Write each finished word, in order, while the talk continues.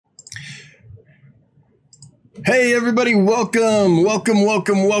Hey everybody, welcome. Glad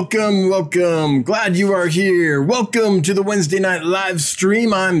you are here. Welcome to the Wednesday night live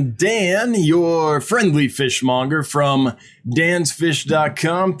stream. I'm Dan, your friendly fishmonger from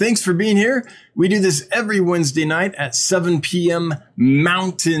dansfish.com. Thanks for being here. We do this every Wednesday night at 7 p.m.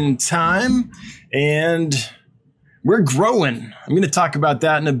 Mountain Time, and we're growing. I'm going to talk about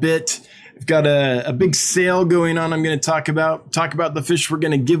that in a bit. We've got a big sale going on. I'm going to talk about the fish we're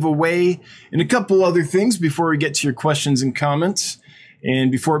going to give away and a couple other things before we get to your questions and comments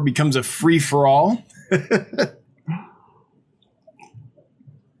and before it becomes a free-for-all.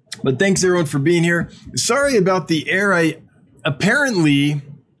 But thanks everyone for being here. Sorry about the air.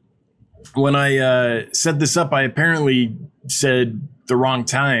 When I set this up, I apparently said the wrong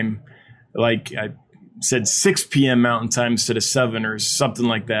time. Like I said 6 p.m. Mountain Time instead of 7 or something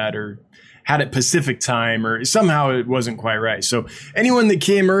like that, or had it Pacific time, or somehow it wasn't quite right. So anyone that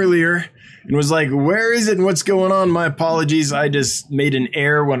came earlier and was like, where is it and what's going on? My apologies. I just made an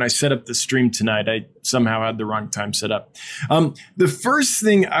error when I set up the stream tonight. I somehow had the wrong time set up. The first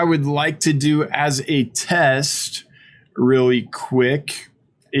thing I would like to do as a test really quick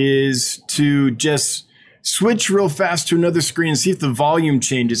is to just switch real fast to another screen and see if the volume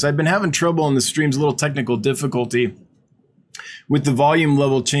changes. I've been having trouble in the streams, a little technical difficulty with the volume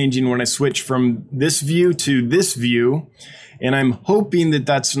level changing when I switch from this view to this view. And I'm hoping that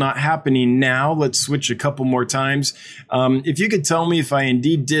that's not happening now. Let's switch a couple more times. If you could tell me if I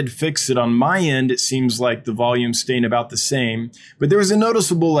indeed did fix it on my end, it seems like the volume's staying about the same. But there was a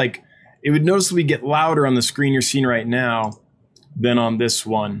noticeable, it would noticeably get louder on the screen you're seeing right now than on this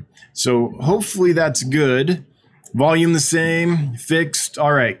one. So hopefully that's good. Volume the same, fixed.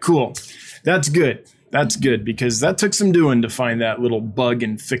 All right, cool. That's good. That's good because that took some doing to find that little bug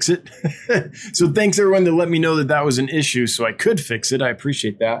and fix it. So thanks everyone that let me know that that was an issue so I could fix it. I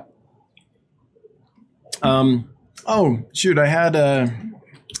appreciate that. Oh, shoot. I had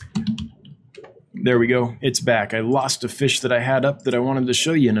there we go. It's back. I lost a fish that I had up that I wanted to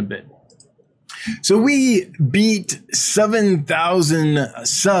show you in a bit. So we beat 7,000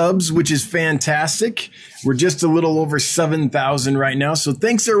 subs, which is fantastic. We're just a little over 7,000 right now. So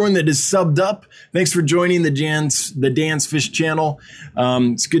thanks everyone that is subbed up. Thanks for joining the Dan's Fish channel.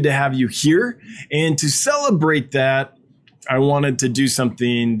 It's good to have you here. And to celebrate that, I wanted to do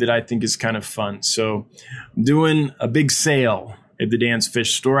something that I think is kind of fun. So I'm doing a big sale at the Dan's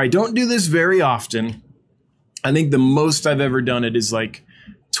Fish store. I don't do this very often. I think the most I've ever done it is like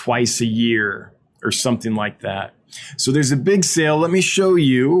twice a year or something like that. So there's a big sale. Let me show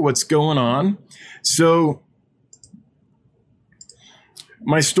you what's going on. So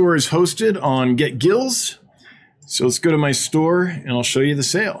my store is hosted on Get Gills. So let's go to my store and I'll show you the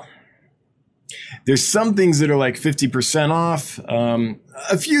sale. There's some things that are like 50% off.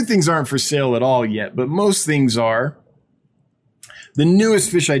 A few things aren't for sale at all yet, but most things are. The newest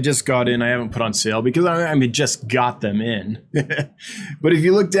fish I just got in, I haven't put on sale because I just got them in. But if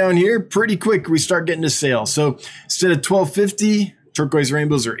you look down here, pretty quick, we start getting to sale. So instead of $12.50, turquoise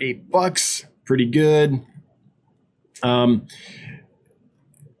rainbows are $8. Pretty good.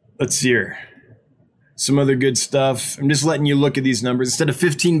 Let's see here. Some other good stuff. I'm just letting you look at these numbers. Instead of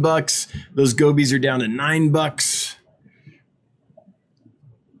 $15, those gobies are down to $9.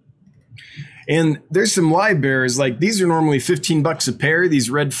 And there's some live bears, like these are normally $15 a pair, these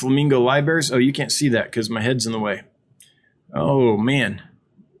red flamingo live bears. Oh, you can't see that because my head's in the way. Oh, man.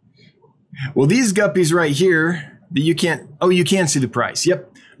 Well, these guppies right here, you can see the price.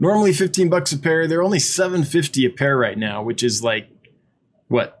 Yep. Normally $15 a pair. They're only $7.50 a pair right now, which is like,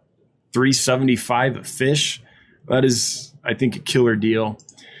 what, $3.75 a fish? That is, I think, a killer deal.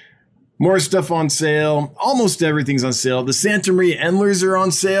 More stuff on sale. Almost everything's on sale. The Santa Maria Endlers are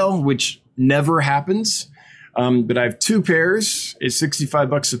on sale, which never happens. But I have 2 pairs. It's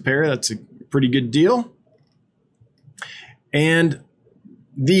 $65 a pair. That's a pretty good deal. And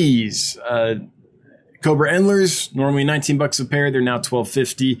these Cobra Endlers, normally $19 a pair. They're now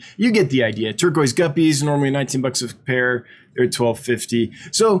 $12.50. You get the idea. Turquoise Guppies, normally $19 a pair. They're $12.50.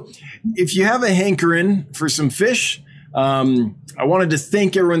 So if you have a hankering for some fish, I wanted to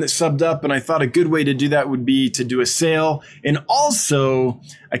thank everyone that subbed up, and I thought a good way to do that would be to do a sale. And also,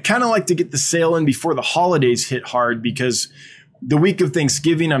 I kind of like to get the sale in before the holidays hit hard, because the week of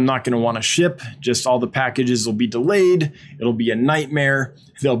Thanksgiving, I'm not going to want to ship. Just all the packages will be delayed. It'll be a nightmare.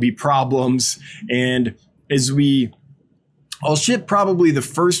 There'll be problems. And I'll ship probably the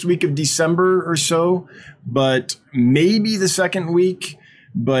first week of December or so, but maybe the second week.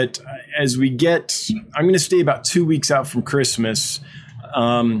 But I'm going to stay about 2 weeks out from Christmas.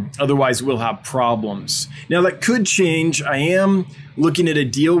 Otherwise, we'll have problems. Now, that could change. I am looking at a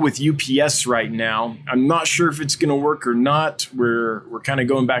deal with UPS right now. I'm not sure if it's going to work or not. We're kind of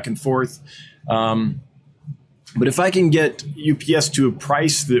going back and forth. But if I can get UPS to a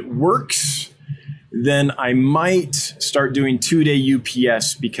price that works, then I might start doing 2-day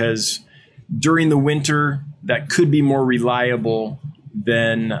UPS, because during the winter, that could be more reliable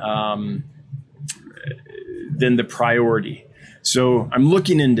than the priority. So I'm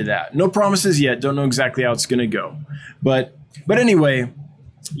looking into that. No promises yet. Don't know exactly how it's going to go. But anyway,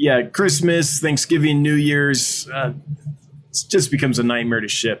 yeah, Christmas, Thanksgiving, New Year's, it just becomes a nightmare to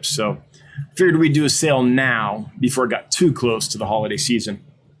ship. So I figured we'd do a sale now before it got too close to the holiday season.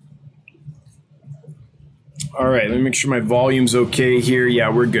 All right, let me make sure my volume's okay here. Yeah,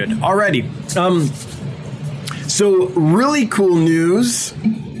 we're good. Alrighty. So really cool news.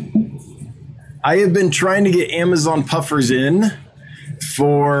 I have been trying to get Amazon puffers in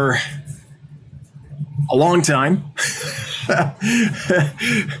for a long time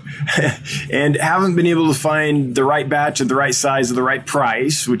and haven't been able to find the right batch at the right size at the right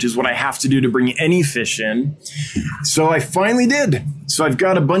price, which is what I have to do to bring any fish in. So I finally did. So I've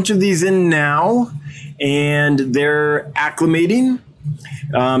got a bunch of these in now, and they're acclimating.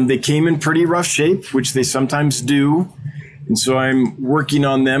 They came in pretty rough shape, which they sometimes do. And so I'm working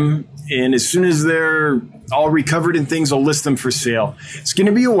on them. And as soon as they're all recovered and things, I'll list them for sale. It's going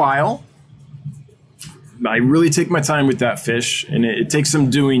to be a while. I really take my time with that fish, and it takes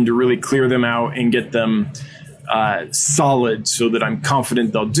some doing to really clear them out and get them solid so that I'm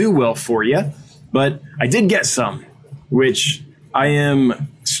confident they'll do well for you. But I did get some, which I am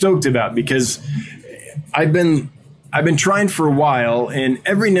stoked about, because I've been trying for a while, and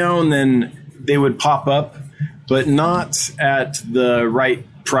every now and then they would pop up, but not at the right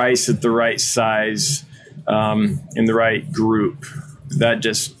price, at the right size, in the right group. That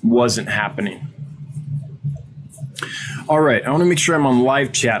just wasn't happening. All right, I want to make sure I'm on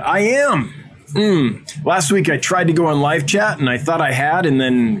live chat. I am. Last week I tried to go on live chat, and I thought I had, and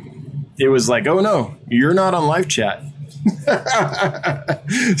then it was like, oh no, you're not on live chat.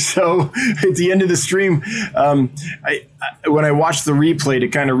 So at the end of the stream, when I watched the replay to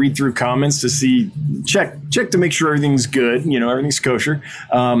kind of read through comments to see, check to make sure everything's good, everything's kosher.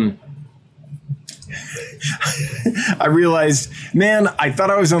 I realized, man, I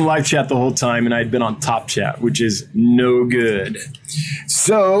thought I was on live chat the whole time, and I'd been on top chat, which is no good.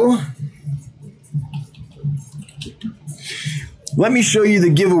 So let me show you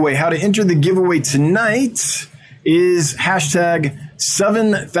the giveaway. How to enter the giveaway tonight is hashtag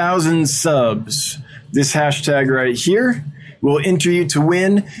 7,000 subs. This hashtag right here will enter you to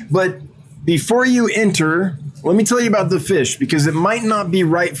win. But before you enter, let me tell you about the fish, because it might not be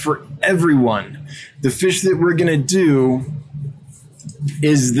right for everyone. The fish that we're going to do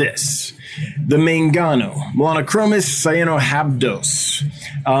is this, the Mangano, Melanochromis cyanohabdos.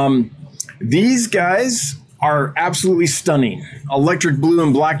 These guys are absolutely stunning. Electric blue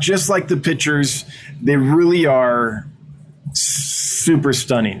and black, just like the pictures. They really are super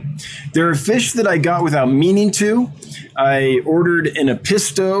stunning. They're a fish that I got without meaning to. I ordered an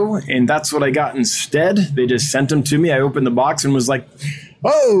Apisto, and that's what I got instead. They just sent them to me. I opened the box and was like,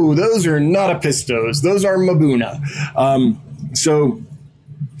 oh, those are not Apistos. Those are Mbuna. So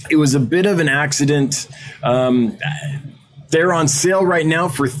it was a bit of an accident. They're on sale right now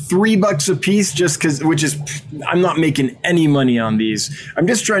for $3 a piece, I'm not making any money on these. I'm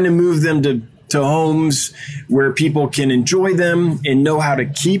just trying to move them to homes where people can enjoy them and know how to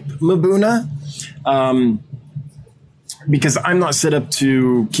keep Mbuna. Because I'm not set up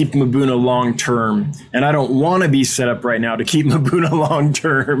to keep Mbuna long term, and I don't want to be set up right now to keep Mbuna long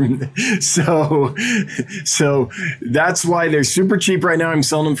term. So that's why they're super cheap right now. I'm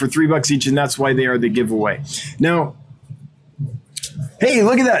selling them for $3 each, and that's why they are the giveaway. Now, hey,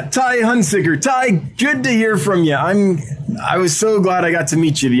 look at that, Ty Hunsicker. Ty, good to hear from you. I was so glad I got to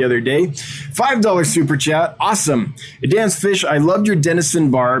meet you the other day. $5 super chat. Awesome. Advanced Fish, I loved your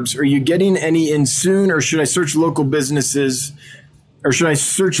Denison barbs. Are you getting any in soon, or should I search local businesses? Or should I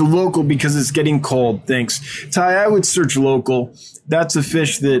search local because it's getting cold? Thanks. Ty, I would search local. That's a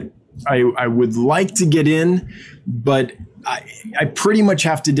fish that I would like to get in, but I pretty much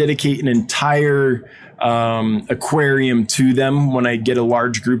have to dedicate an entire aquarium to them when I get a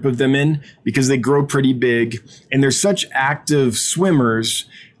large group of them in, because they grow pretty big and they're such active swimmers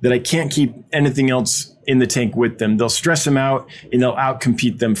that I can't keep anything else in the tank with them. They'll stress them out and they'll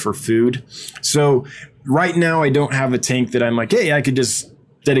outcompete them for food. So right now I don't have a tank that I'm like, hey, I could just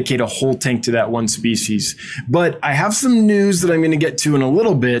dedicate a whole tank to that one species. But I have some news that I'm going to get to in a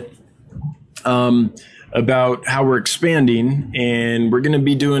little bit. about how we're expanding, and we're going to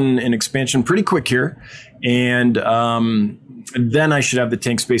be doing an expansion pretty quick here. And then I should have the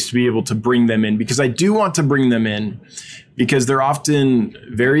tank space to be able to bring them in, because I do want to bring them in because they're often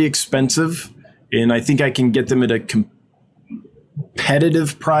very expensive, and I think I can get them at a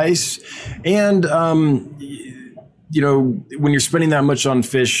competitive price. And, when you're spending that much on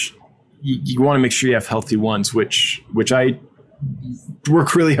fish, you want to make sure you have healthy ones, which I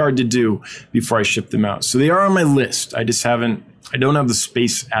work really hard to do before I ship them out. So they are on my list. I don't have the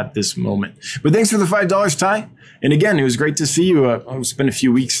space at this moment. But thanks for the $5, Ty. And again, it was great to see you. It's been a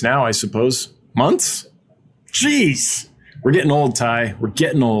few weeks now, I suppose. Months? Jeez. We're getting old, Ty. We're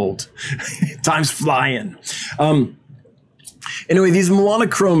getting old. Time's flying. Anyway, these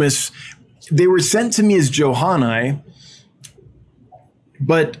Melanochromis, they were sent to me as Johannii,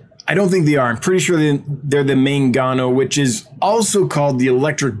 but I don't think they are. I'm pretty sure they're the Mangano, which is also called the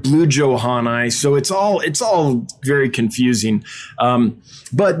electric blue Johannii. So it's all very confusing.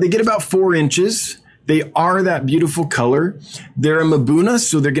 But they get about 4 inches. They are that beautiful color. They're a Mbuna,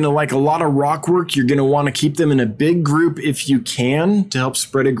 so they're going to like a lot of rock work. You're going to want to keep them in a big group if you can to help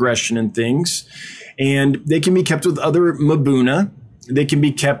spread aggression and things. And they can be kept with other Mbuna. They can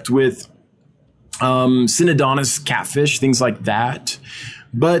be kept with Synodontis catfish, things like that.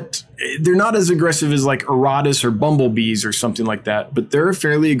 But they're not as aggressive as like Aratus or bumblebees or something like that. But they're a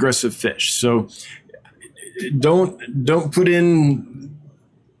fairly aggressive fish. So don't put in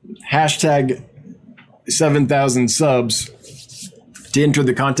hashtag 7,000 subs to enter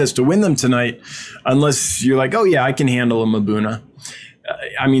the contest to win them tonight, unless you're like, oh yeah, I can handle a Mbuna.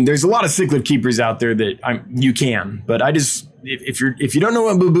 I mean, there's a lot of cichlid keepers out there that you can, but if you don't know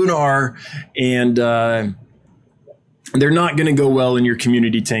what Mbuna are, and they're not going to go well in your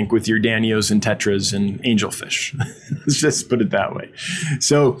community tank with your Danios and Tetras and angelfish. Let's just put it that way.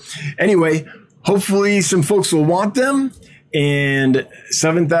 So anyway, hopefully some folks will want them. And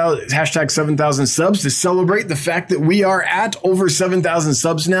hashtag 7,000 subs to celebrate the fact that we are at over 7,000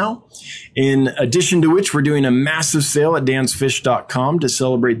 subs now. In addition to which, we're doing a massive sale at dansfish.com to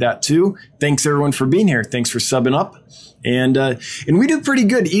celebrate that too. Thanks everyone for being here. Thanks for subbing up. And we do pretty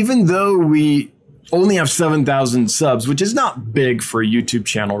good, even though we only have 7,000 subs, which is not big for a YouTube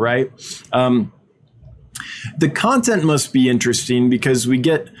channel, right? The content must be interesting because we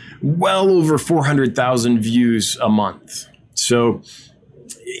get well over 400,000 views a month. So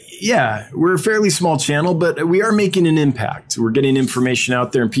yeah, we're a fairly small channel, but we are making an impact. We're getting information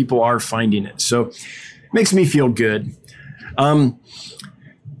out there and people are finding it. So it makes me feel good.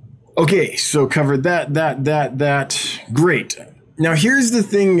 Okay, so covered that. Great. Now here's the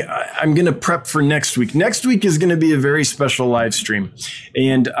thing I'm going to prep for next week. Next week is going to be a very special live stream.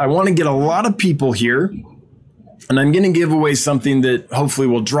 And I want to get a lot of people here. And I'm going to give away something that hopefully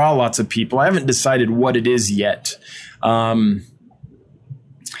will draw lots of people. I haven't decided what it is yet.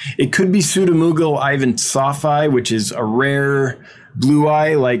 It could be Pseudomugil ivansophi, which is a rare blue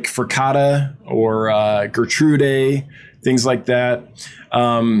eye like Furcata or Gertrude, things like that.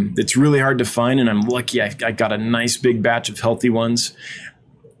 It's really hard to find, and I'm lucky I got a nice big batch of healthy ones.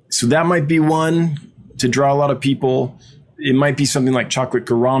 So that might be one to draw a lot of people. It might be something like chocolate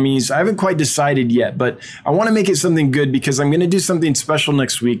gouramis. I haven't quite decided yet, but I want to make it something good because I'm going to do something special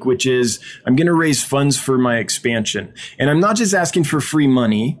next week, which is I'm going to raise funds for my expansion. And I'm not just asking for free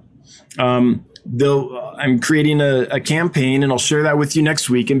money. I'm creating a campaign, and I'll share that with you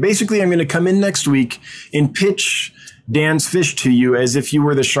next week. And basically, I'm going to come in next week and pitch Dan's Fish to you as if you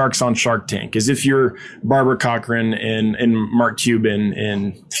were the sharks on Shark Tank, as if you're Barbara Cochran and Mark Cuban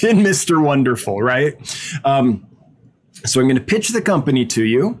and Mr. Wonderful, right? So I'm going to pitch the company to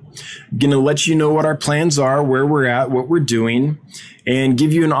you. I'm going to let you know what our plans are, where we're at, what we're doing, and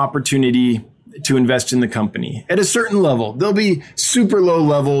give you an opportunity to invest in the company at a certain level. There'll be super low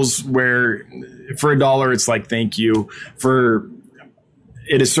levels where for $1, it's like, thank you.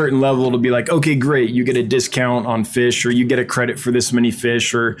 At a certain level, it'll be like, okay, great. You get a discount on fish, or you get a credit for this many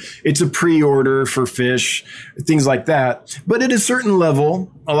fish, or it's a pre-order for fish, things like that. But at a certain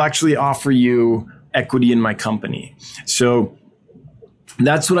level, I'll actually offer you equity in my company. So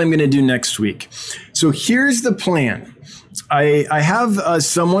that's what I'm going to do next week. So here's the plan. I have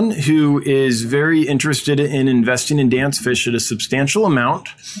someone who is very interested in investing in Dan's Fish at a substantial amount,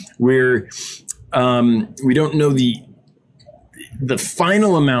 where we don't know the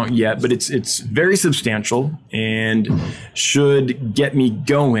final amount yet, but it's very substantial and should get me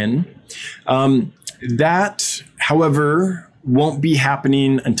going. That, however, won't be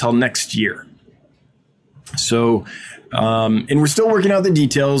happening until next year. So, and we're still working out the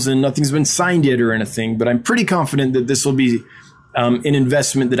details, and nothing's been signed yet or anything, but I'm pretty confident that this will be an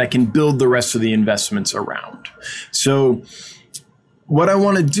investment that I can build the rest of the investments around. So what I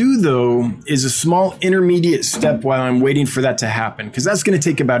want to do, though, is a small intermediate step while I'm waiting for that to happen, because that's going to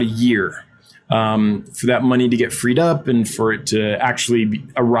take about a year for that money to get freed up and for it to actually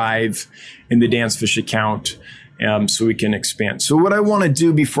arrive in the Dansfish account so we can expand. So what I want to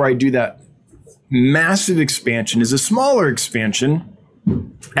do before I do that massive expansion is a smaller expansion,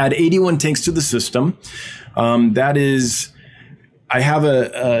 add 81 tanks to the system. That is, I have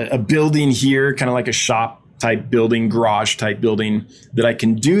a building here, kind of like a shop type building, garage type building that I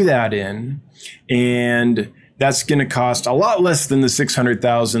can do that in. And that's going to cost a lot less than the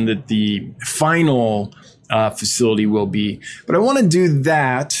 $600,000 that the final facility will be. But I want to do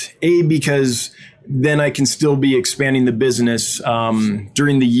that, because then I can still be expanding the business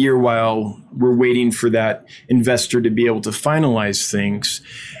during the year while we're waiting for that investor to be able to finalize things.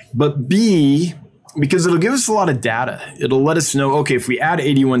 But B, because it'll give us a lot of data. It'll let us know, okay, if we add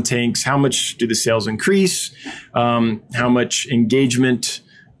 81 tanks, how much do the sales increase? How much engagement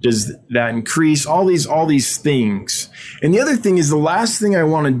does that increase? All these things. And the other thing is, the last thing I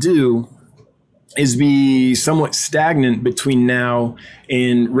want to do is be somewhat stagnant between now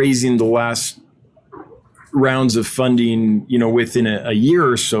and raising the last rounds of funding, within a year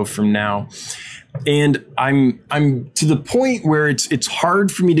or so from now. And I'm to the point where it's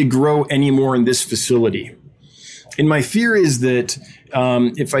hard for me to grow anymore in this facility. And my fear is that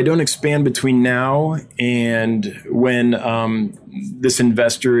if I don't expand between now and when this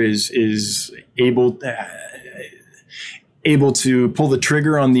investor is able to pull the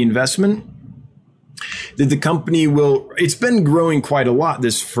trigger on the investment, that the company it's been growing quite a lot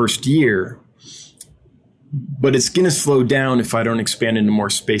this first year, but it's going to slow down if I don't expand into more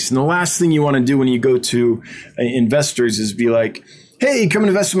space. And the last thing you want to do when you go to investors is be like, hey, come and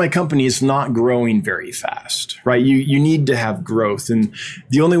invest in my company. It's not growing very fast, right? You need to have growth. And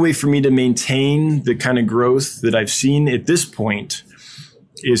the only way for me to maintain the kind of growth that I've seen at this point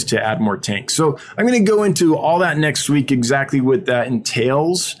is to add more tanks. So I'm going to go into all that next week, exactly what that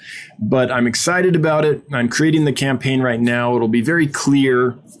entails, but I'm excited about it. I'm creating the campaign right now. It'll be very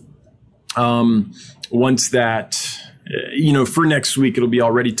clear once that, for next week, it'll be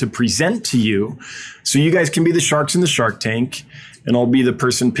all ready to present to you. So you guys can be the sharks in the Shark Tank, and I'll be the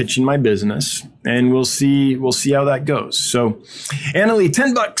person pitching my business, and we'll see how that goes. So Annalie,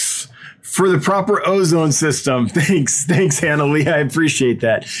 $10 for the proper ozone system. Thanks, Annalie. I appreciate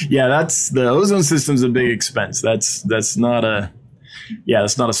that. Yeah, the ozone system's a big expense. That's not a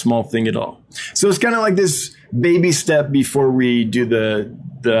small thing at all. So it's kind of like this baby step before we do the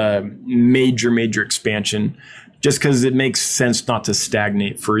major expansion, just because it makes sense not to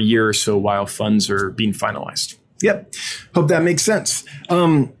stagnate for a year or so while funds are being finalized. Yep. Hope that makes sense.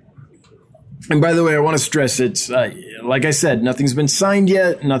 And by the way, I want to stress it's, like I said, nothing's been signed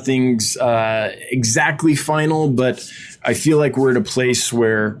yet. Nothing's exactly final, but I feel like we're at a place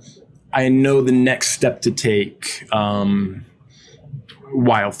where I know the next step to take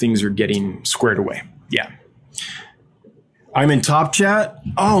while things are getting squared away. Yeah. I'm in Top Chat.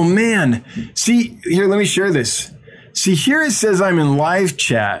 Oh, man. See, here, let me share this. See, here it says I'm in live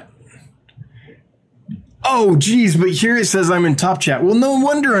chat. Oh, geez, but here it says I'm in Top Chat. Well, no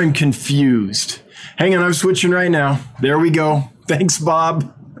wonder I'm confused. Hang on, I'm switching right now. There we go. Thanks,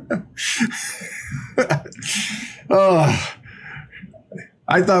 Bob. Oh,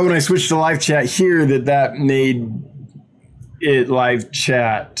 I thought when I switched to live chat here that made it live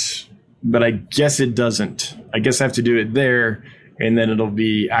chat, but I guess it doesn't. I guess I have to do it there, and then it'll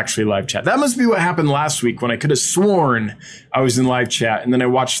be actually live chat. That must be what happened last week when I could have sworn I was in live chat, and then I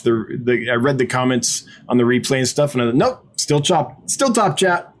watched I read the comments on the replay and stuff, and I thought, nope, still Top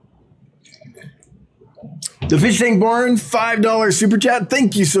Chat. The Fish Tank Barn, $5 super chat.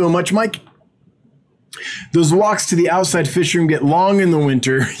 Thank you so much, Mike. Those walks to the outside fish room get long in the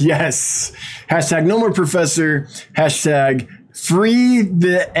winter. Yes. Hashtag no more professor. Hashtag free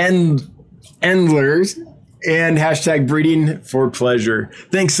the endlers. And hashtag breeding for pleasure.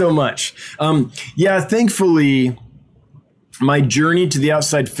 Thanks so much. Thankfully, my journey to the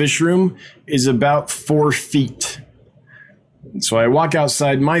outside fish room is about 4 feet. So I walk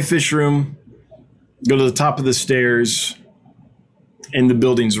outside my fish room, go to the top of the stairs, and the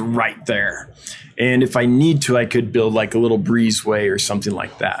building's right there. And if I need to, I could build like a little breezeway or something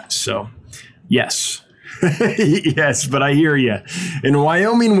like that. So, yes. Yes, but I hear you. In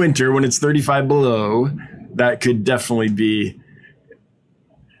Wyoming winter, when it's 35 below, that could definitely be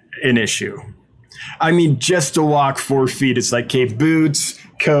an issue. I mean, just to walk 4 feet, it's like, okay, boots,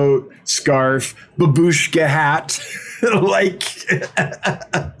 coat, scarf, babushka hat,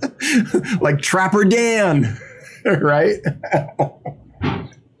 like Trapper Dan. right?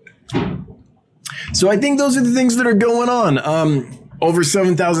 So I think those are the things that are going on. Over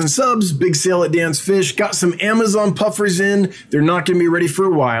 7,000 subs, big sale at Dan's Fish. Got some Amazon puffers in. They're not going to be ready for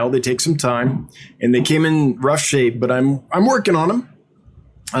a while. They take some time, and they came in rough shape, but I'm working on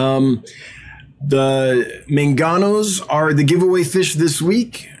them. The Manganos are the giveaway fish this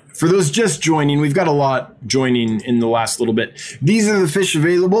week. For those just joining, we've got a lot joining in the last little bit. These are the fish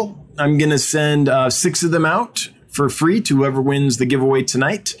available. I'm going to send 6 of them out for free to whoever wins the giveaway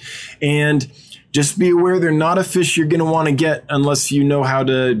tonight. And just be aware they're not a fish you're going to want to get unless you know how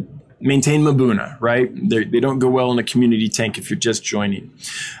to maintain Mbuna, right? They don't go well in a community tank if you're just joining.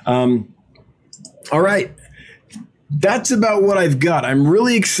 All right. That's about what I've got. I'm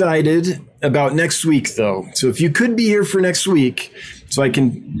really excited about next week, though. So if you could be here for next week, so I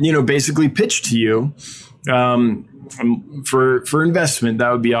can, basically pitch to you for investment, that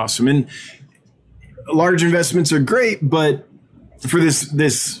would be awesome. And large investments are great, but for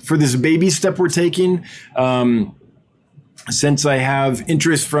this baby step we're taking, since I have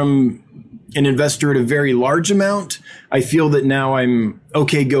interest from an investor at a very large amount, I feel that now I'm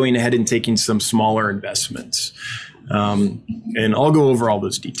okay going ahead and taking some smaller investments. And I'll go over all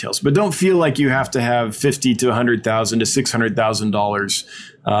those details, but don't feel like you have to have $50,000 to $100,000 to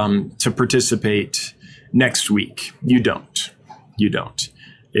 $600,000 to participate next week. You don't.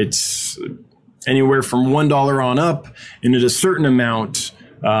 It's anywhere from $1 on up, and at a certain amount,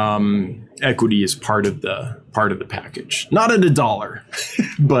 equity is part of the package. Not at $1,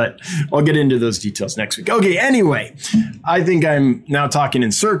 but I'll get into those details next week. Okay. Anyway, I think I'm now talking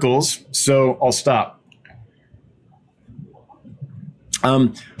in circles, so I'll stop.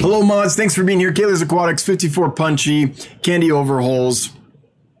 Hello mods, thanks for being here. Kayla's Aquatics, 54 Punchy, Candy Overholes,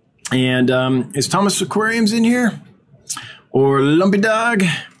 and is Thomas Aquariums in here? Or Lumpy Dog?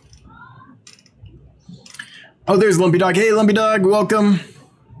 Oh, there's Lumpy Dog. Hey, Lumpy Dog, welcome.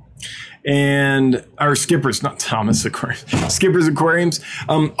 And our Skipper's, not Thomas Aquariums, Skipper's Aquariums.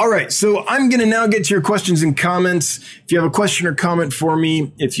 All right, so I'm going to now get to your questions and comments. If you have a question or comment for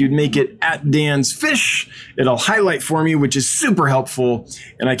me, if you'd make it at Dan's Fish, it'll highlight for me, which is super helpful,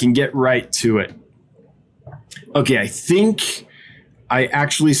 and I can get right to it. Okay, I think I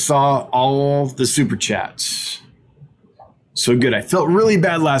actually saw all the super chats. So good. I felt really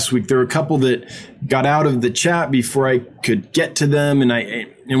bad last week. There were a couple that got out of the chat before I could get to them.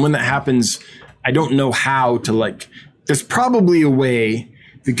 And when that happens, I don't know how to there's probably a way,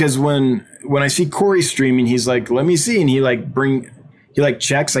 because when I see Corey streaming, he's like, let me see. And he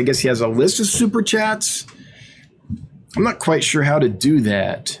checks. I guess he has a list of super chats. I'm not quite sure how to do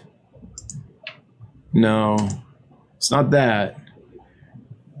that. No, it's not that.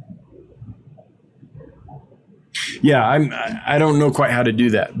 Yeah, I don't know quite how to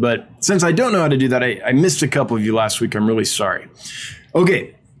do that. But since I don't know how to do that, I missed a couple of you last week. I'm really sorry.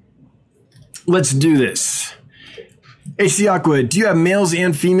 Okay, let's do this. HC Aqua, do you have males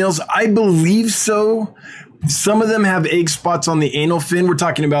and females? I believe so. Some of them have egg spots on the anal fin. We're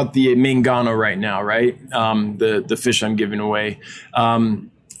talking about the Mangano right now, right? The fish I'm giving away.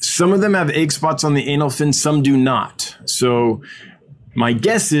 Some of them have egg spots on the anal fin. Some do not. So my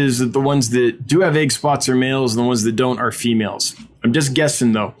guess is that the ones that do have egg spots are males and the ones that don't are females. I'm just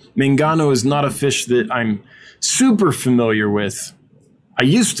guessing, though. Mangano is not a fish that I'm super familiar with. I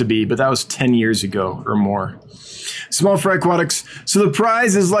used to be, but that was 10 years ago or more. Small Fry Aquatics. So the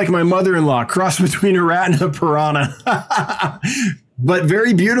prize is like my mother-in-law, cross between a rat and a piranha. But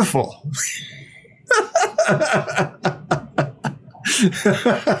very beautiful.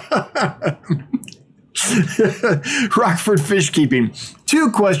 Rockford Fish Keeping.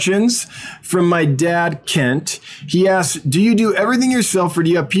 2 questions from my dad, Kent. He asks, do you do everything yourself or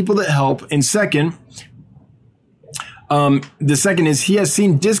do you have people that help? And second, the second is, he has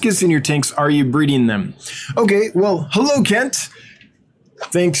seen discus in your tanks. Are you breeding them? Okay, well, hello, Kent.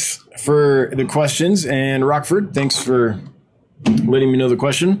 Thanks for the questions. And Rockford, thanks for letting me know the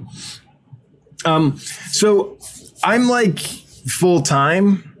question. So I'm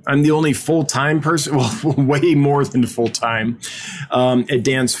full-time. I'm the only full-time person, well, way more than full-time at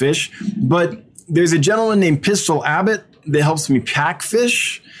Dan's Fish. But there's a gentleman named Pistol Abbott that helps me pack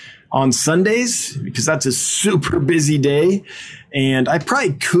fish on Sundays because that's a super busy day. And I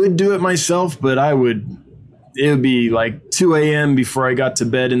probably could do it myself, but it would be 2 a.m. before I got to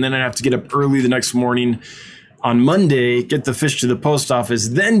bed. And then I'd have to get up early the next morning on Monday, get the fish to the post office,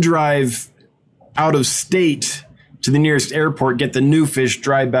 then drive out of state to the nearest airport, get the new fish,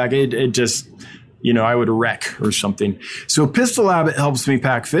 drive back. It just, I would wreck or something. So Pistol Abbott helps me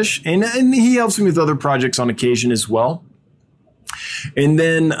pack fish, and he helps me with other projects on occasion as well. And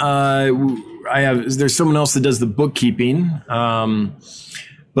then I there's someone else that does the bookkeeping.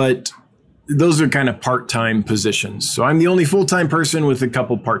 But those are kind of part-time positions. So I'm the only full-time person with a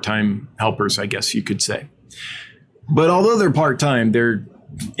couple part-time helpers, I guess you could say. But although they're part-time, they're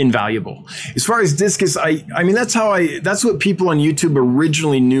invaluable. As far as discus, I mean, that's what people on YouTube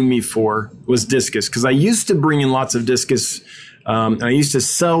originally knew me for, was discus, because I used to bring in lots of discus. And I used to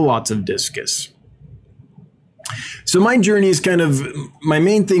sell lots of discus. So my journey is kind of, my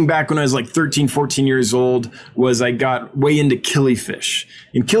main thing back when I was like 13, 14 years old was I got way into killifish.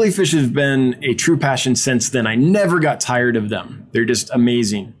 And killifish have been a true passion since then. I never got tired of them. They're just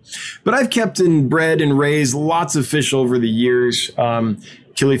amazing. But I've kept and bred and raised lots of fish over the years,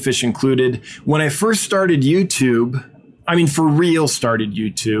 killifish included. When I first started YouTube, I mean, for real started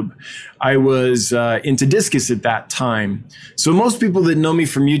YouTube, I was into discus at that time. So most people that know me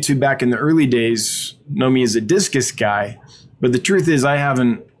from YouTube back in the early days know me as a discus guy. But the truth is I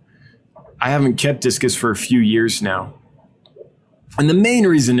haven't kept discus for a few years now. And the main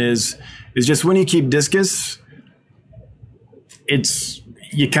reason is just when you keep discus,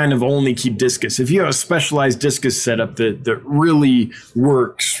 you kind of only keep discus. If you have a specialized discus setup that really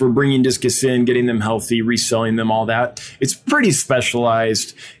works for bringing discus in, getting them healthy, reselling them, all that, it's pretty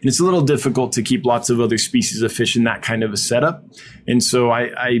specialized, and it's a little difficult to keep lots of other species of fish in that kind of a setup. And so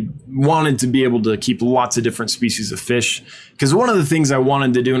I wanted to be able to keep lots of different species of fish, because one of the things I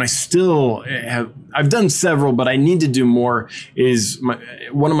wanted to do, and I still have, I've done several, but I need to do more, is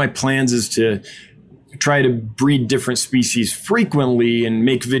one of my plans is to try to breed different species frequently and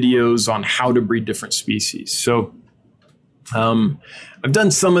make videos on how to breed different species. So I've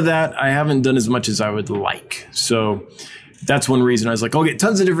done some of that. I haven't done as much as I would like. So that's one reason I was like, I'll get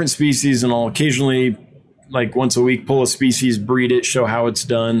tons of different species and I'll occasionally, like once a week, pull a species, breed it, show how it's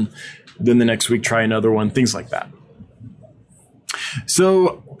done. Then the next week, try another one, things like that.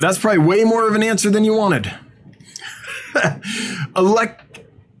 So that's probably way more of an answer than you wanted.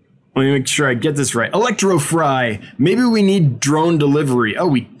 Let me make sure I get this right. Electro-fry. Maybe we need drone delivery. Oh,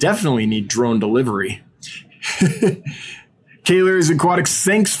 we definitely need drone delivery. Kaler's Aquatics,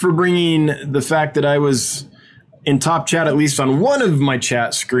 thanks for bringing the fact that I was in top chat, at least on one of my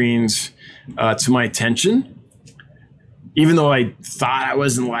chat screens, to my attention. Even though I thought I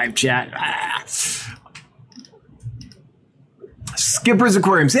was in live chat. Skipper's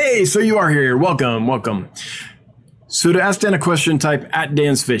Aquariums. Hey, so you are here. Welcome, welcome. So to ask Dan a question, type at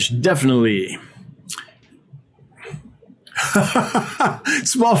Dan's Fish. Definitely.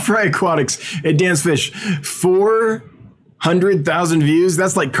 Small Fry Aquatics at Dan's Fish. 400,000 views.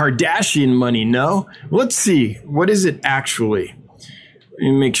 That's like Kardashian money, no? Let's see. What is it actually? Let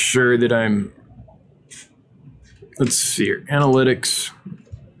me make sure that I'm... Let's see here. Analytics.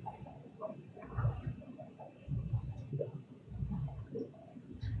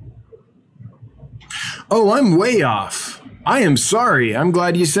 Oh, I'm way off. I am sorry. I'm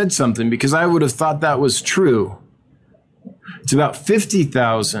glad you said something because I would have thought that was true. It's about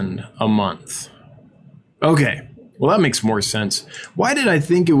 50,000 a month. Okay. Well, that makes more sense. Why did I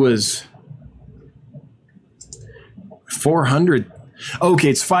think it was 400? Okay,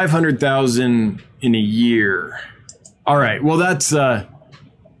 it's 500,000 in a year. All right. Well, that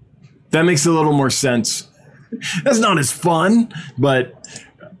makes a little more sense. That's not as fun, but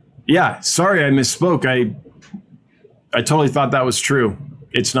yeah, sorry I misspoke. I totally thought that was true.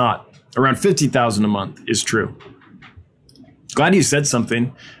 It's not. Around 50,000 a month is true. Glad you said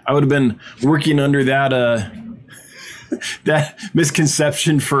something. I would have been working under that that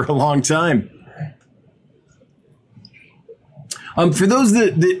misconception for a long time. For those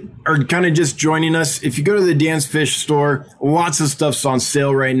that are kind of just joining us, if you go to the Dan's Fish store, lots of stuff's on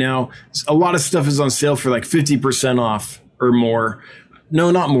sale right now. A lot of stuff is on sale for like 50% off or more.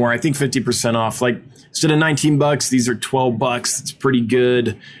 No, not more. I think 50% off. Like instead of $19, these are $12. It's pretty good.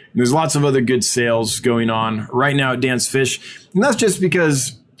 And there's lots of other good sales going on right now at Dan's Fish. And that's just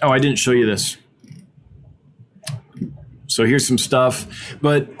because, oh, I didn't show you this. So here's some stuff,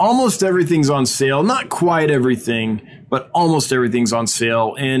 but almost everything's on sale. Not quite everything, but almost everything's on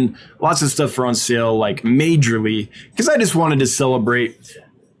sale. And lots of stuff are on sale like majorly because I just wanted to celebrate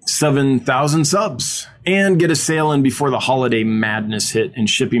 7,000 subs and get a sale in before the holiday madness hit and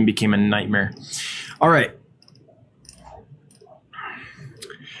shipping became a nightmare. All right.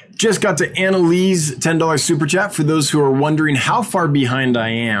 Just got to Annalise $10 super chat. For those who are wondering how far behind I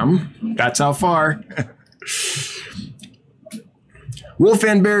am, that's how far. Wolf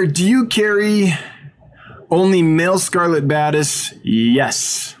and Bear, do you carry only male Scarlet Batis?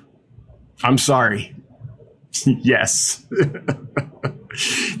 Yes. I'm sorry. Yes.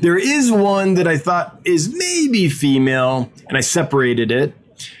 There is one that I thought is maybe female, and I separated it.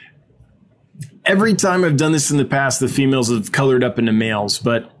 every time I've done this in the past, the females have colored up into males,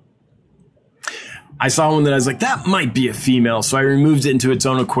 but I saw one that I was like, that might be a female. So I removed it into its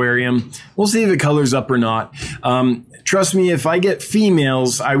own aquarium. We'll see if it colors up or not. Trust me, if I get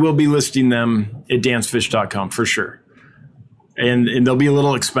females, I will be listing them at dancefish.com for sure. And they'll be a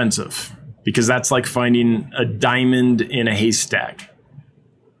little expensive because that's like finding a diamond in a haystack.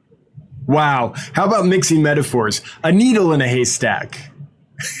 Wow. How about mixing metaphors? A needle in a haystack.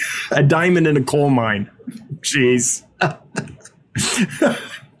 A diamond in a coal mine. Jeez.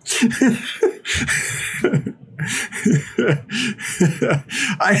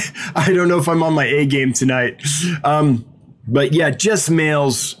 I don't know if I'm on my A game tonight. But yeah, just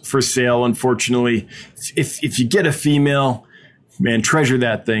males for sale, unfortunately. If you get a female, man, treasure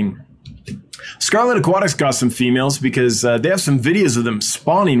that thing. Scarlet Aquatics got some females because they have some videos of them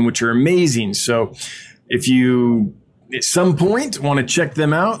spawning, which are amazing. So if you at some point want to check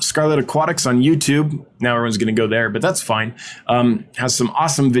them out, Scarlet Aquatics on YouTube. Now everyone's going to go there, but that's fine. Has some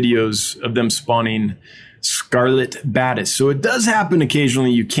awesome videos of them spawning Scarlet Batis. So it does happen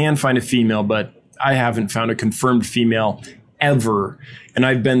occasionally. You can find a female, but I haven't found a confirmed female ever. And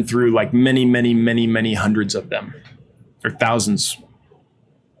I've been through like many hundreds of them, or thousands.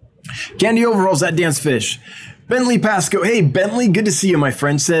 Candy Overalls at Dance Fish. Bentley Pasco. Hey, Bentley, good to see you, my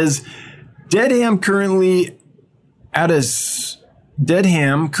friend. Says, Dead Ham currently at a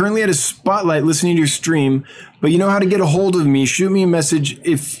spotlight listening to your stream, but you know how to get a hold of me. Shoot me a message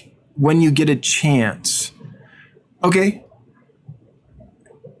when you get a chance. Okay.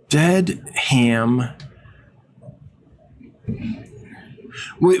 Dead Ham.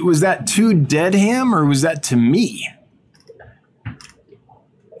 Wait, was that to Dead Ham or was that to me?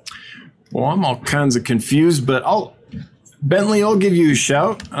 Well, I'm all kinds of confused, but Bentley, I'll give you a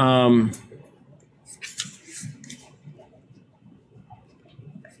shout.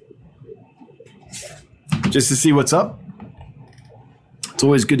 Just to see what's up. It's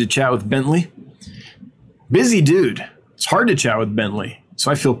always good to chat with Bentley. Busy dude. It's hard to chat with Bentley.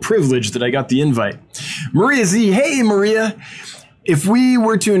 So I feel privileged that I got the invite. Maria Z. Hey, Maria. If we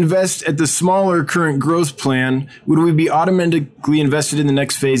were to invest at the smaller current growth plan, would we be automatically invested in the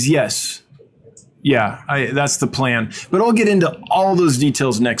next phase? Yes. Yeah, that's the plan. But I'll get into all those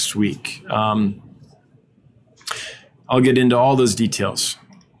details next week. I'll get into all those details.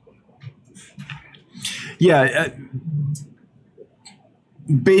 Yeah,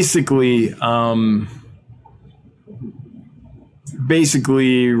 basically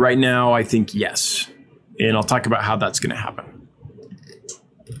right now, I think yes. And I'll talk about how that's going to happen.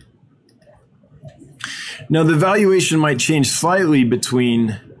 Now, the valuation might change slightly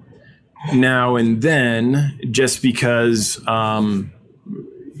between now and then, just because,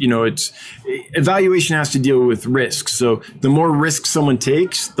 it's evaluation has to deal with risk. So the more risk someone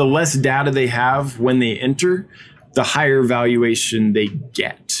takes, the less data they have when they enter, the higher valuation they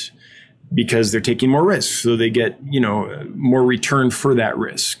get because they're taking more risk. So they get, more return for that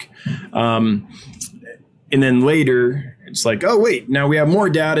risk. And then later it's like, oh, wait, now we have more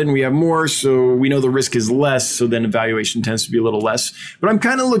data and we have more. So we know the risk is less. So then evaluation tends to be a little less. But I'm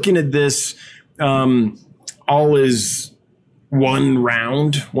kind of looking at this all as one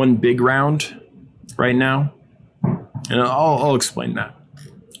big round right now. And I'll explain that.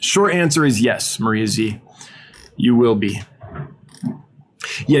 Short answer is yes, Maria Z. You will be.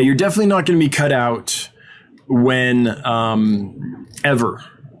 Yeah, you're definitely not going to be cut out when ever.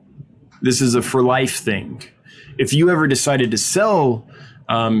 This is a for life thing. If you ever decided to sell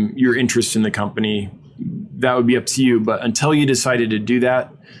your interest in the company, that would be up to you. But until you decided to do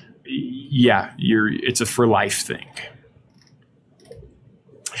that, yeah, it's a for life thing.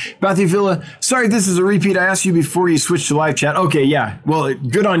 Matthew Villa, sorry if this is a repeat. I asked you before you switched to live chat. Okay, yeah. Well,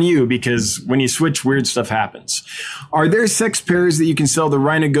 good on you, because when you switch, weird stuff happens. Are there sex pairs that you can sell the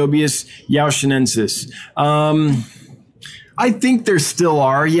Rhinogobius yaoshinensis? I think there still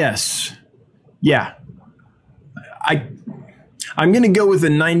are, yes. Yeah. I'm going to go with a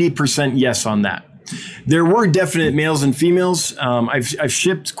 90% yes on that. There were definite males and females. I've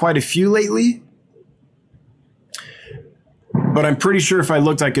shipped quite a few lately. But I'm pretty sure if I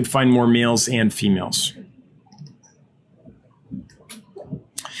looked, I could find more males and females.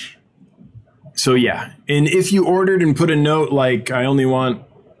 So yeah. And if you ordered and put a note like, I only want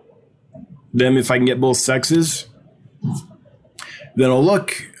them if I can get both sexes, then I'll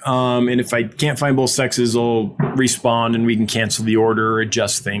look. And if I can't find both sexes, I'll respond and we can cancel the order or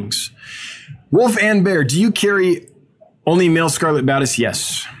adjust things. Wolf and Bear, do you carry only male Scarlet Batis?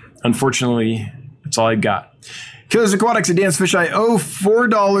 Yes. Unfortunately, that's all I got. Killers Aquatics at Dan's Fish. I owe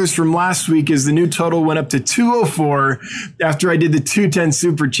 $4 from last week as the new total went up to $204 after I did the 210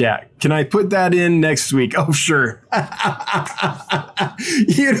 super chat. Can I put that in next week? Oh, sure.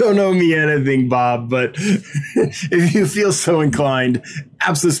 You don't owe me anything, Bob, but if you feel so inclined,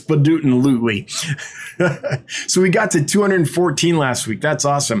 absolutely. So we got to 214 last week. That's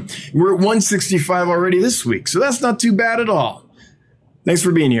awesome. We're at 165 already this week, so that's not too bad at all. Thanks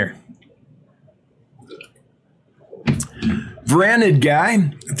for being here. Veranid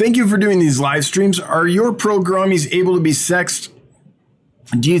guy, thank you for doing these live streams. Are your pro Gouramis able to be sexed?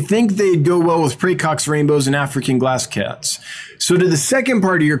 Do you think they'd go well with Praecox rainbows and African glass cats? So to the second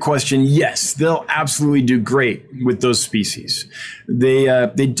part of your question, yes, they'll absolutely do great with those species. They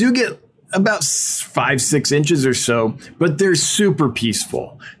do get about 5-6 inches or so, but they're super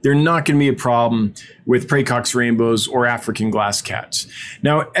peaceful. They're not going to be a problem with Praecox rainbows or African glass cats.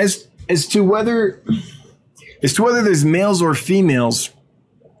 Now, as to whether there's males or females,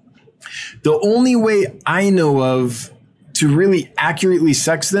 the only way I know of to really accurately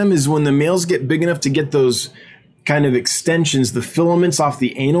sex them is when the males get big enough to get those kind of extensions, the filaments off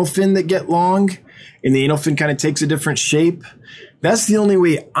the anal fin that get long, and the anal fin kind of takes a different shape. That's the only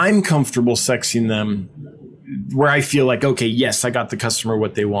way I'm comfortable sexing them, where I feel like, okay, yes, I got the customer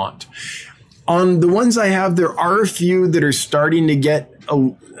what they want. On the ones I have, there are a few that are starting to get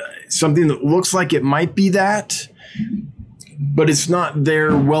something that looks like it might be that, but it's not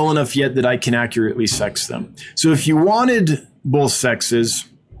there well enough yet that I can accurately sex them. So if you wanted both sexes,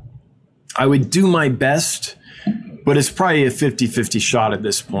 I would do my best, but it's probably a 50-50 shot at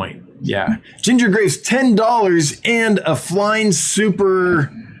this point. Yeah. Ginger Graves, $10 and a flying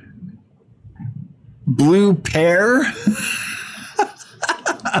super blue pear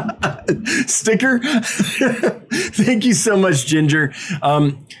sticker. Thank you so much, Ginger.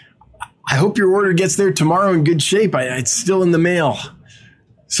 I hope your order gets there tomorrow in good shape. It's still in the mail.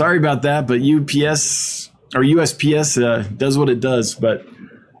 Sorry about that, but UPS or USPS does what it does. But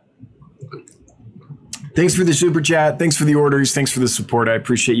thanks for the super chat. Thanks for the orders. Thanks for the support. I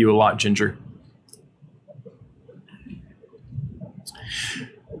appreciate you a lot, Ginger.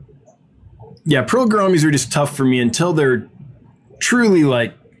 Yeah, pro Gouramis are just tough for me until they're truly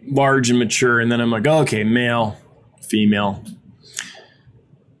like large and mature. And then I'm like, okay, male, female.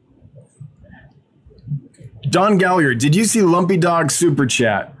 Don Gallagher, did you see Lumpy Dog super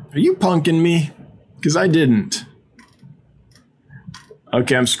chat? Are you punking me? Because I didn't.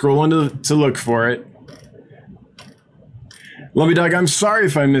 Okay, I'm scrolling to look for it. Lumpy Dog, I'm sorry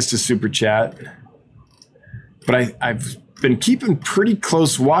if I missed a super chat, but I've been keeping pretty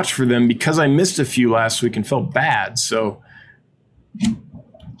close watch for them because I missed a few last week and felt bad. So,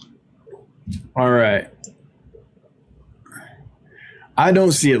 all right. I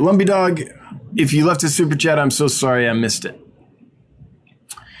don't see it. Lumpy Dog, if you left a super chat, I'm so sorry I missed it.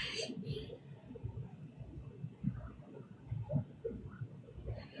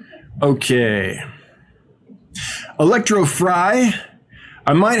 Okay. Electro Fry,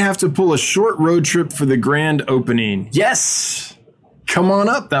 I might have to pull a short road trip for the grand opening. Yes! Come on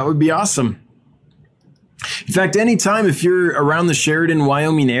up. That would be awesome. In fact, anytime if you're around the Sheridan,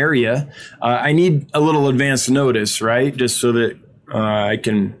 Wyoming area, I need a little advance notice, right? Just so that I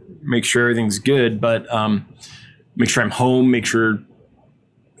can make sure everything's good, but make sure I'm home, make sure,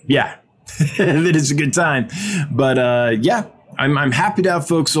 yeah, that it's a good time. But yeah, I'm happy to have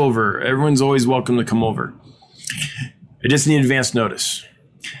folks over. Everyone's always welcome to come over. I just need advance notice.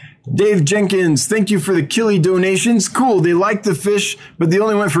 Dave Jenkins, thank you for the Killy donations. Cool, they like the fish, but they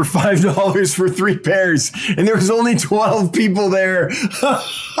only went for $5 for 3 pairs, and there was only 12 people there.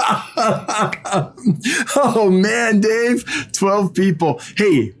 Oh man, Dave, 12 people.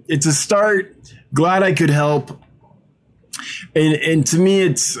 Hey, it's a start. Glad I could help. And to me,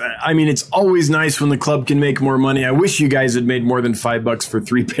 it's always nice when the club can make more money. I wish you guys had made more than $5 for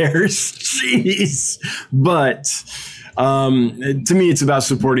 3 pairs. Jeez. But to me, it's about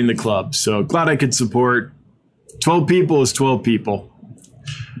supporting the club. So glad I could support. 12 people is 12 people.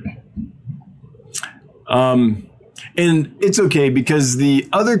 And it's okay because the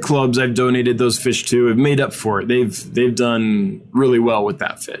other clubs I've donated those fish to have made up for it. They've done really well with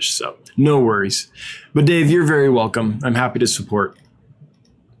that fish. So no worries. But Dave, you're very welcome. I'm happy to support.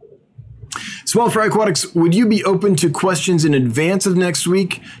 Small Fry Aquatics, would you be open to questions in advance of next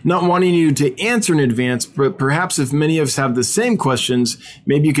week? Not wanting you to answer in advance, but perhaps if many of us have the same questions,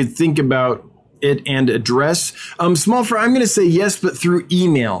 maybe you could think about it and address. Small Fry, I'm going to say yes, but through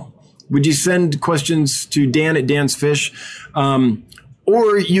email. Would you send questions to Dan at Dan's Fish?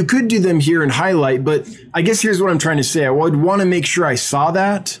 Or you could do them here and highlight, but I guess here's what I'm trying to say. I would want to make sure I saw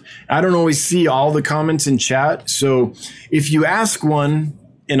that. I don't always see all the comments in chat. So if you ask one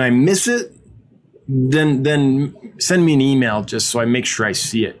and I miss it, then send me an email just so I make sure I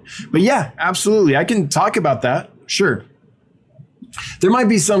see it. But yeah, absolutely. I can talk about that. Sure. There might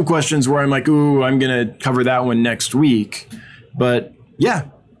be some questions where I'm like, ooh, I'm going to cover that one next week. But yeah.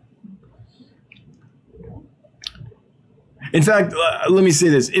 In fact, let me say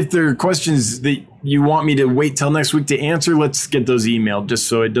this. If there are questions that you want me to wait till next week to answer, let's get those emailed just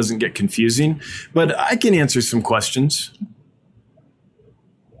so it doesn't get confusing. But I can answer some questions.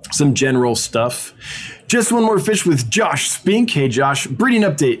 Some general stuff. Just one more fish with Josh Spink. Hey, Josh. Breeding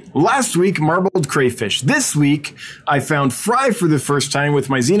update. Last week, marbled crayfish. This week, I found fry for the first time with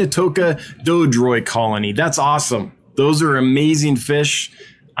my Xenotoka Dodroi colony. That's awesome. Those are amazing fish.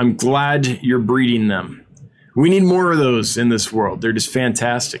 I'm glad you're breeding them. We need more of those in this world. They're just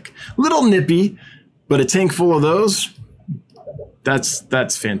fantastic. Little nippy, but a tank full of those,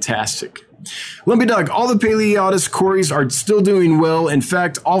 that's fantastic. Lumpy Dog, all the Paleotis cories are still doing well. In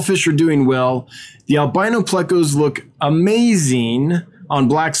fact, all fish are doing well. The albino plecos look amazing on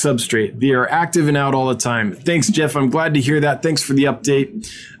black substrate. They are active and out all the time. Thanks, Jeff. I'm glad to hear that. Thanks for the update.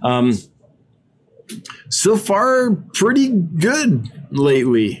 So far, pretty good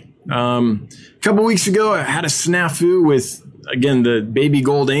lately. A couple weeks ago, I had a snafu with, again, the baby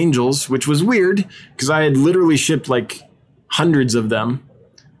gold angels, which was weird because I had literally shipped like hundreds of them.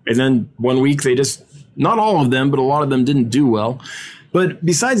 And then one week they just, not all of them, but a lot of them didn't do well. But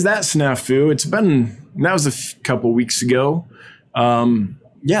besides that snafu, that was a couple weeks ago.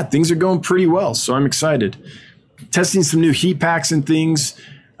 Yeah, things are going pretty well. So I'm excited. Testing some new heat packs and things.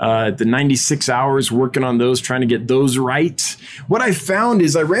 The 96 hours, working on those, trying to get those right. What I found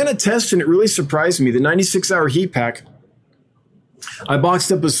is I ran a test and it really surprised me. The 96-hour heat pack, I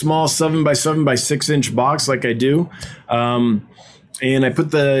boxed up a small 7x7 by 6-inch box like I do. And I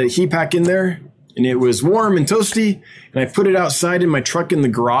put the heat pack in there and it was warm and toasty. And I put it outside in my truck in the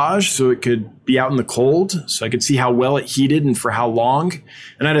garage so it could be out in the cold so I could see how well it heated and for how long.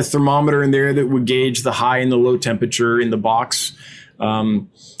 And I had a thermometer in there that would gauge the high and the low temperature in the box.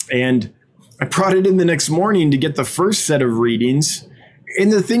 And I brought it in the next morning to get the first set of readings.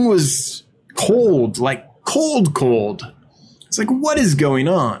 And the thing was cold, like cold. It's like, what is going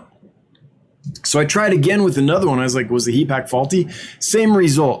on? So I tried again with another one. I was like, was the heat pack faulty? Same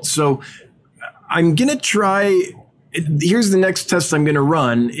result. So I'm going to try. Here's the next test I'm going to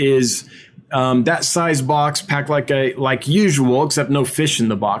run is that size box packed like usual, except no fish in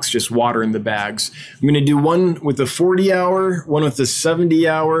the box, just water in the bags. I'm going to do one with the 40-hour, one with the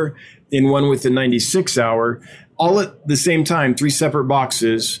 70-hour, and one with the 96-hour, all at the same time, 3 separate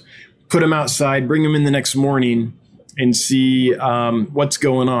boxes. Put them outside, bring them in the next morning, and see what's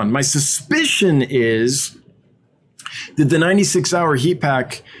going on. My suspicion is that the 96-hour heat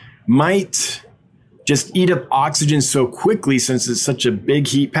pack might just eat up oxygen so quickly since it's such a big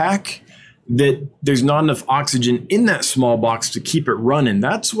heat pack that there's not enough oxygen in that small box to keep it running.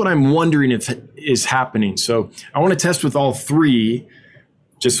 That's what I'm wondering if is happening. So I want to test with all 3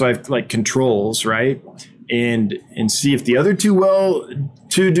 just so I have like controls, right? And see if the other two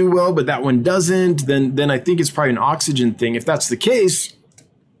do well, but that one doesn't, then I think it's probably an oxygen thing. If that's the case,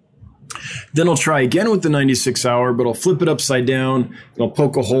 then I'll try again with the 96-hour, but I'll flip it upside down and I'll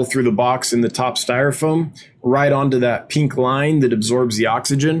poke a hole through the box in the top styrofoam right onto that pink line that absorbs the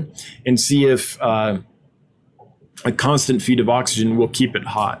oxygen and see if a constant feed of oxygen will keep it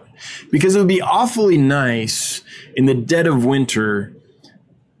hot. Because it would be awfully nice in the dead of winter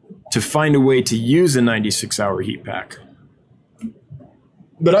to find a way to use a 96-hour heat pack.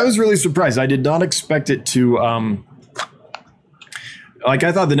 But I was really surprised. I did not expect it to, I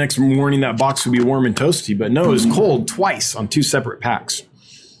thought the next morning that box would be warm and toasty, but no, it was cold twice on 2 separate packs.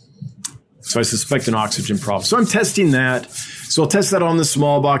 So I suspect an oxygen problem. So I'm testing that. So I'll test that on the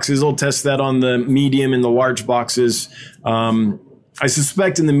small boxes. I'll test that on the medium and the large boxes. I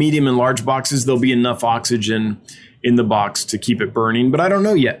suspect in the medium and large boxes, there'll be enough oxygen in the box to keep it burning, but I don't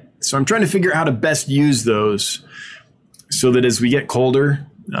know yet. So I'm trying to figure out how to best use those so that as we get colder,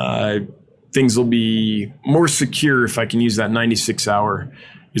 things will be more secure if I can use that 96-hour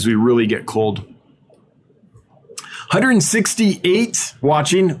as we really get cold. 168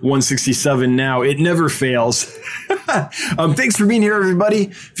 watching, 167 now. It never fails. Thanks for being here, everybody.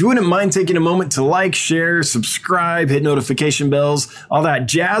 If you wouldn't mind taking a moment to like, share, subscribe, hit notification bells, all that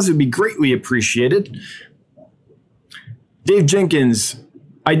jazz would be greatly appreciated. Dave Jenkins,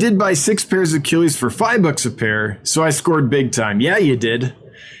 I did buy 6 pairs of Achilles for $5 a pair, so I scored big time. Yeah, you did.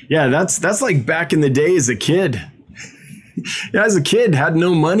 Yeah, that's like back in the day as a kid. as a kid, had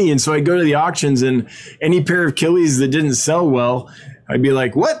no money. And so I'd go to the auctions, and any pair of Killies that didn't sell well, I'd be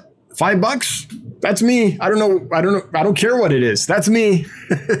like, what? $5? That's me. I don't know. I don't care what it is. That's me.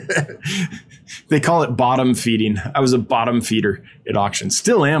 They call it bottom feeding. I was a bottom feeder at auctions.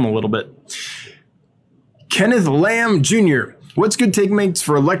 Still am a little bit. Kenneth Lamb Jr. What's good take mates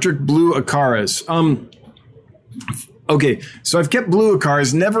for electric blue Acaras? Okay, so I've kept blue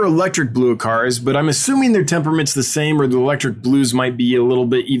Acaras, never electric blue Acaras, but I'm assuming their temperament's the same, or the electric blues might be a little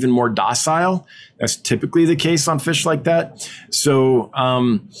bit even more docile. That's typically the case on fish like that. So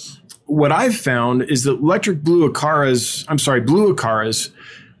what I've found is that blue Acaras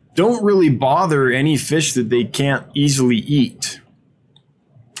don't really bother any fish that they can't easily eat.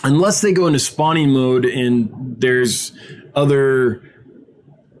 Unless they go into spawning mode and there's other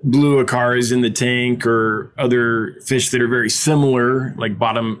blue Acaras in the tank or other fish that are very similar, like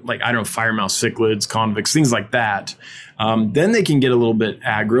firemouth cichlids, convicts, things like that. Then they can get a little bit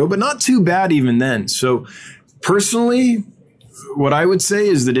aggro, but not too bad even then. So personally, what I would say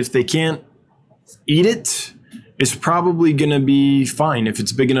is that if they can't eat it, it's probably going to be fine if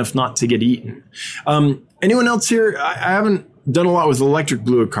it's big enough not to get eaten. Anyone else here? I haven't done a lot with electric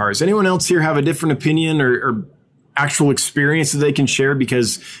blue Acaras. Anyone else here have a different opinion or actual experience that they can share?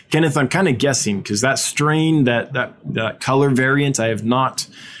 Because Kenneth, I'm kind of guessing, because that strain, that color variant, I have not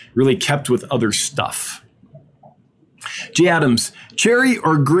really kept with other stuff. Jay Adams, cherry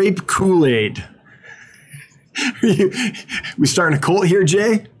or grape Kool-Aid? We starting a cult here,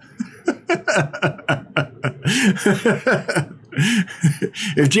 Jay?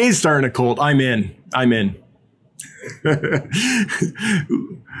 If Jay's starting a cult, I'm in.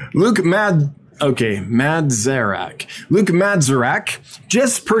 Luke Madzarak. Luke Madzarak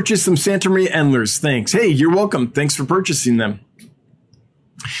just purchased some Santa Maria Endlers. Thanks. Hey, you're welcome. Thanks for purchasing them.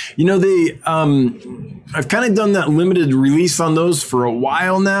 You know, I've kind of done that limited release on those for a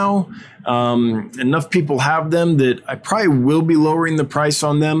while now. Enough people have them that I probably will be lowering the price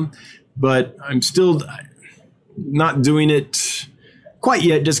on them, but I'm still not doing it quite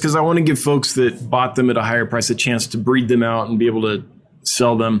yet, just because I want to give folks that bought them at a higher price a chance to breed them out and be able to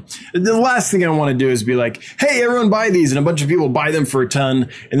sell them. The last thing I want to do is be like, hey, everyone buy these, and a bunch of people buy them for a ton,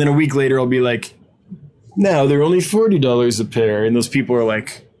 and then a week later I'll be like, no, they're only $40 a pair, and those people are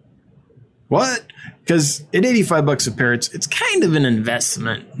like, what? Because at $85 a pair, it's kind of an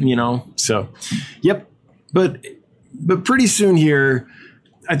investment, you know? So, yep. But pretty soon here,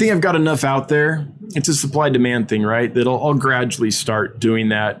 I think I've got enough out there. It's a supply demand thing, right? That I'll gradually start doing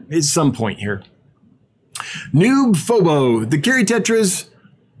that at some point here. Noob Phobo, the Carry Tetras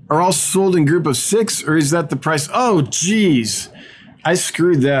are all sold in group of 6, or is that the price? Oh, geez. I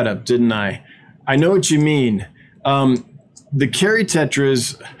screwed that up, didn't I? I know what you mean. The Carry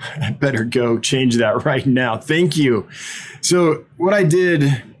Tetras, I better go change that right now. Thank you. So what I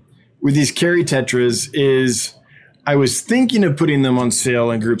did with these Carry Tetras is I was thinking of putting them on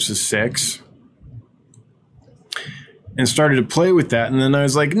sale in groups of 6 and started to play with that. And then I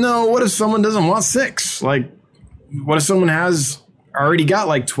was like, no, what if someone doesn't want 6? Like, what if someone has already got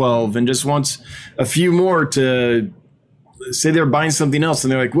like 12 and just wants a few more to say they're buying something else?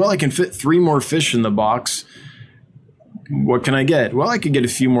 And they're like, well, I can fit 3 more fish in the box. What can I get? Well, I could get a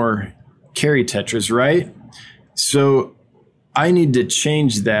few more Carry Tetras, right? So I need to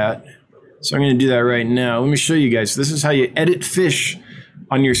change that. So I'm going to do that right now. Let me show you guys. This is how you edit fish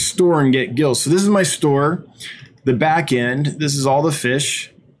on your store and get gills. So this is my store, the back end. This is all the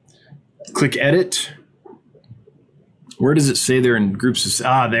fish. Click edit. Where does it say they're in groups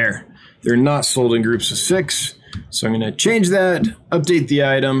of, there. They're not sold in groups of 6. So I'm going to change that, update the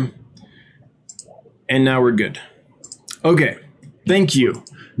item, and now we're good. Okay, thank you.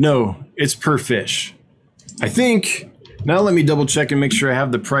 No, it's per fish. I think. Now let me double check and make sure I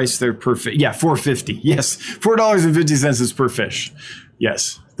have the price there per fish. Yeah, $4.50. Yes, $4.50 is per fish.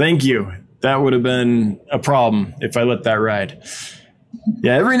 Yes, thank you. That would have been a problem if I let that ride.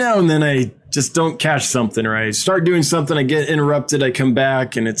 Yeah, every now and then I just don't catch something, right? I start doing something, I get interrupted, I come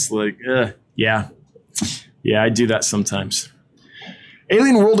back, and it's like, yeah, I do that sometimes.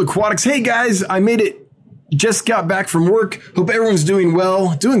 Alien World Aquatics. Hey guys, I made it. Just got back from work. Hope everyone's doing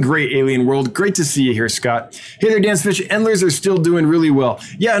well. Doing great, Alien World. Great to see you here, Scott. Hey there, Dance Fish. Endlers are still doing really well.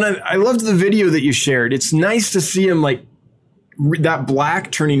 Yeah, and I loved the video that you shared. It's nice to see them like that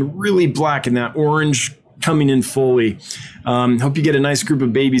black turning really black and that orange coming in fully. Hope you get a nice group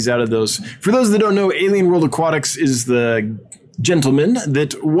of babies out of those. For those that don't know, Alien World Aquatics is the gentleman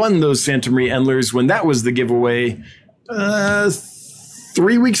that won those Santa Maria Endlers when that was the giveaway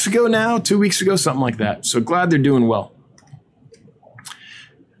 3 weeks ago now, 2 weeks ago, something like that. So glad they're doing well.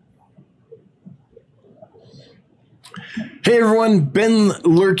 Hey everyone, been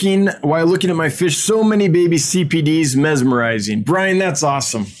lurking while looking at my fish. So many baby CPDs, mesmerizing. Brian, that's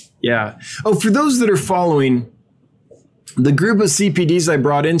awesome. Yeah. Oh, for those that are following, the group of CPDs I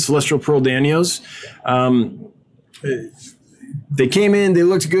brought in, Celestial Pearl Danios, they came in, they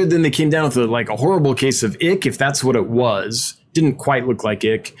looked good, then they came down with a horrible case of ick, if that's what it was. Didn't quite look like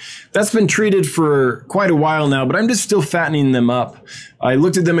ick. That's been treated for quite a while now, but I'm just still fattening them up. I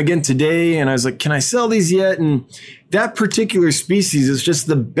looked at them again today and I was like, can I sell these yet? And that particular species is just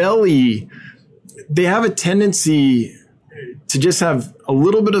the belly. They have a tendency to just have a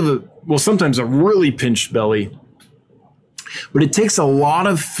little bit of sometimes a really pinched belly, but it takes a lot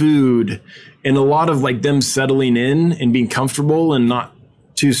of food and a lot of them settling in and being comfortable and not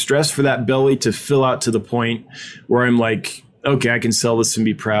too stressed for that belly to fill out to the point where I'm like, okay, I can sell this and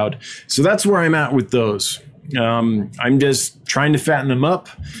be proud. So that's where I'm at with those. I'm just trying to fatten them up.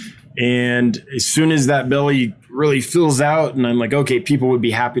 And as soon as that belly really fills out and I'm like, okay, people would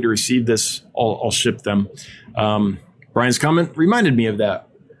be happy to receive this, I'll ship them. Brian's comment reminded me of that.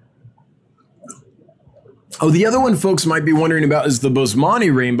 Oh, the other one folks might be wondering about is the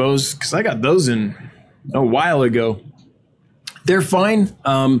Boesemani rainbows, because I got those in a while ago. They're fine.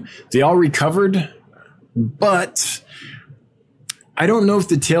 They all recovered, but I don't know if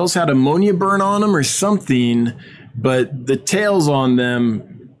the tails had ammonia burn on them or something, but the tails on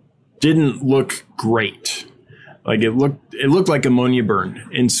them didn't look great. It looked like ammonia burn.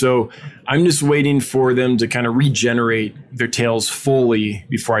 And so I'm just waiting for them to kind of regenerate their tails fully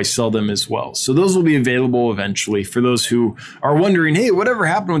before I sell them as well. So those will be available eventually for those who are wondering, hey, whatever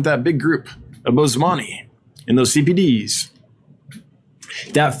happened with that big group of Boesemani and those CPDs?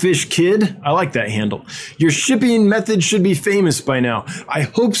 That Fish Kid, I like that handle. Your shipping method should be famous by now. I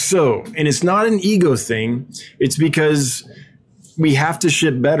hope so. And it's not an ego thing. It's because we have to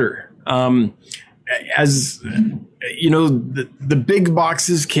ship better. As you know, the big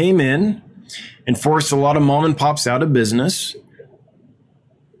boxes came in and forced a lot of mom and pops out of business.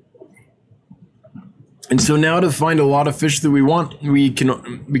 And so now to find a lot of fish that we want, we can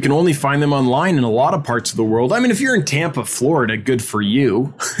only find them online in a lot of parts of the world. I mean, if you're in Tampa, Florida, good for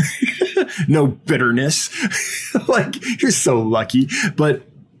you. No bitterness. You're so lucky. But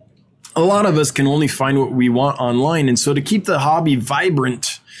a lot of us can only find what we want online. And so to keep the hobby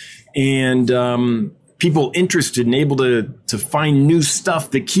vibrant and people interested and able to find new stuff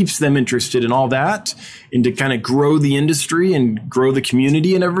that keeps them interested in all that, and to kind of grow the industry and grow the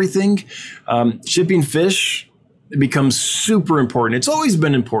community and everything, shipping fish becomes super important. It's always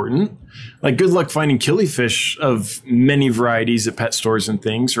been important. Good luck finding killifish of many varieties at pet stores and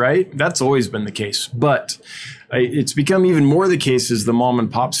things, right? That's always been the case. But it's become even more the case as the mom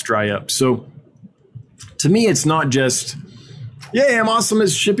and pops dry up. So to me, it's not just, yay, I'm awesome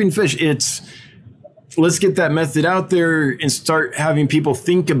at shipping fish. It's, let's get that method out there and start having people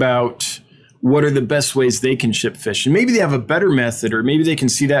think about what are the best ways they can ship fish. And maybe they have a better method, or maybe they can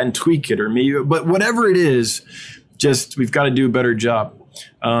see that and tweak it, or maybe, but whatever it is, just, we've got to do a better job.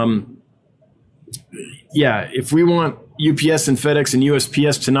 If we want UPS and FedEx and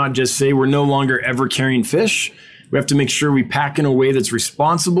USPS to not just say we're no longer ever carrying fish, we have to make sure we pack in a way that's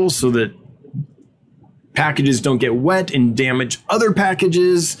responsible so that packages don't get wet and damage other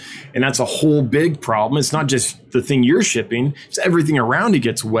packages. And that's a whole big problem. It's not just the thing you're shipping, it's everything around it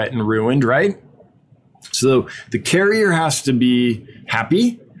gets wet and ruined, right? So the carrier has to be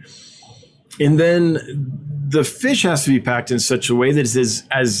happy. And then the fish has to be packed in such a way that it is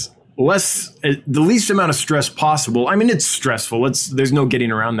the least amount of stress possible. I mean, it's stressful. There's no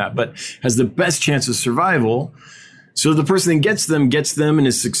getting around that, but has the best chance of survival. So the person that gets them and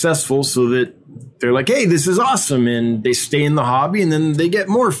is successful, so that they're like, hey, this is awesome. And they stay in the hobby, and then they get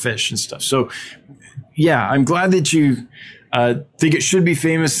more fish and stuff. So yeah, I'm glad that you think it should be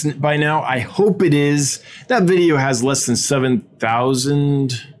famous by now. I hope it is. That video has less than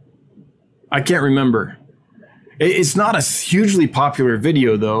 7,000. I can't remember. It's not a hugely popular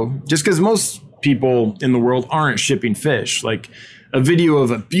video though, just because most people in the world aren't shipping fish. A video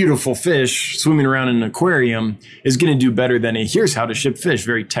of a beautiful fish swimming around in an aquarium is going to do better than a here's how to ship fish,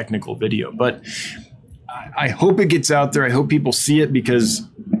 very technical video. But I hope it gets out there. I hope people see it, because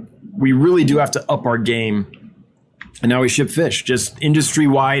we really do have to up our game. And now we ship fish, just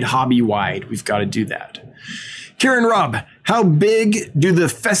industry-wide, hobby-wide. We've got to do that. Karen Robb, how big do the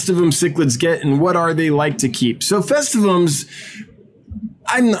Festivum cichlids get, and what are they like to keep? So Festivums,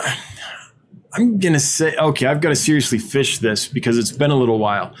 I'm going to say, okay, I've got to seriously fish this because it's been a little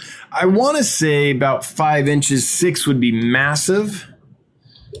while. I want to say about 5 inches, 6 would be massive.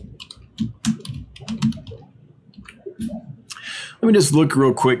 Let me just look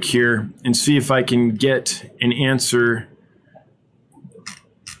real quick here and see if I can get an answer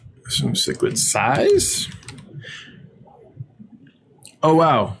Some cichlid size. Oh,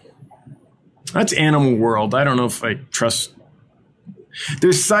 wow. That's Animal World. I don't know if I trust.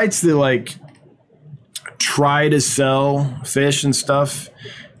 There's sites that like try to sell fish and stuff.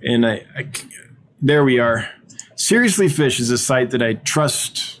 And there we are. Seriously Fish is a site that I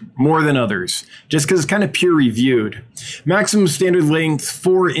trust more than others, just because it's kind of peer reviewed. Maximum standard length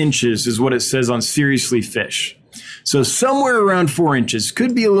 4 inches is what it says on Seriously Fish. So somewhere around 4 inches,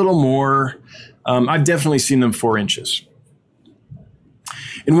 could be a little more. I've definitely seen them 4 inches.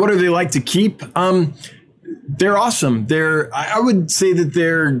 And what are they like to keep? They're awesome. I would say that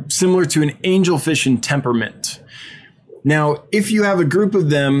they're similar to an angelfish in temperament. Now, if you have a group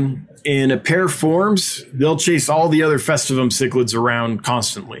of them in a pair forms, they'll chase all the other Festivum cichlids around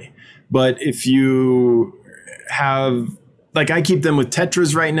constantly. But if you have, like I keep them with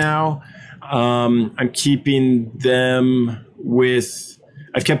tetras right now. I'm keeping them with,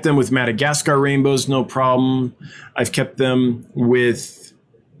 I've kept them with Madagascar rainbows, no problem. I've kept them with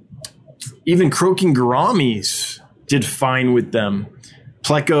even croaking gouramis, did fine with them.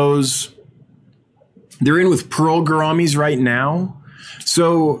 Plecos, they're in with pearl gouramis right now.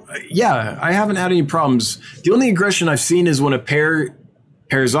 So yeah, I haven't had any problems. The only aggression I've seen is when a pair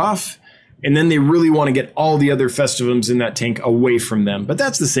pairs off and then they really want to get all the other Festivums in that tank away from them. But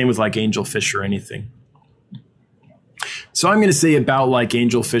that's the same with like angelfish or anything. So I'm going to say about like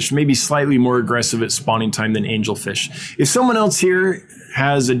angelfish, maybe slightly more aggressive at spawning time than angelfish. If someone else here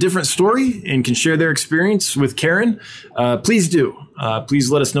has a different story and can share their experience with Karen, please do. Please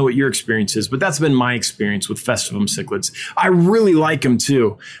let us know what your experience is. But that's been my experience with Festivum cichlids. I really like them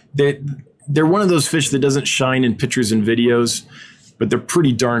too. They're one of those fish that doesn't shine in pictures and videos, but they're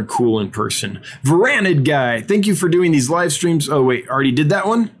pretty darn cool in person. Varanid guy, thank you for doing these live streams. Oh wait, already did that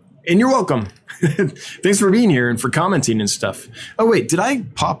one? And you're welcome. Thanks for being here and for commenting and stuff. Oh wait, did I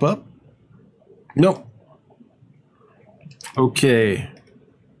pop up? Nope. Okay.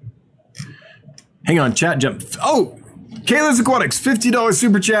 Hang on, chat jump. Oh, Kayla's Aquatics, $50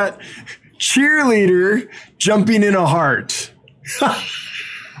 super chat. Cheerleader jumping in a heart.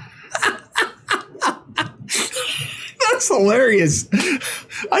 That's hilarious.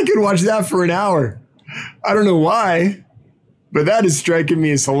 I could watch that for an hour. I don't know why, but that is striking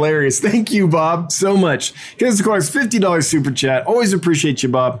me as hilarious. Thank you, Bob, so much. Kayla's Aquatics, $50 super chat. Always appreciate you,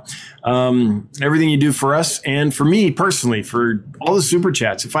 Bob. Everything you do for us and for me personally, for all the super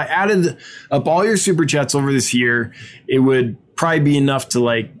chats. If I added up all your super chats over this year, it would probably be enough to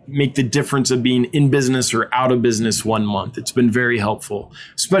like make the difference of being in business or out of business 1 month. It's been very helpful,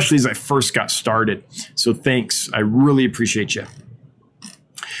 especially as I first got started. So thanks. I really appreciate you.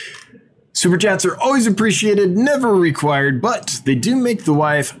 Super chats are always appreciated, never required, but they do make the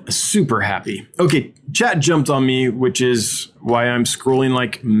wife super happy. Okay, chat jumped on me, which is why I'm scrolling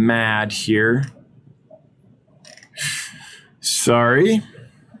like mad here. Sorry.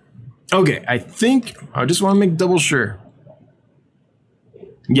 Okay, I think I just want to make double sure.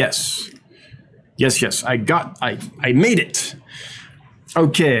 Yes. Yes. I made it.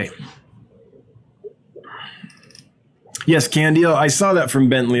 Okay. Yes, Candio. I saw that from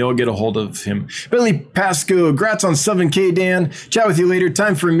Bentley. I'll get a hold of him. Bentley Pasco, grats on 7K, Dan. Chat with you later.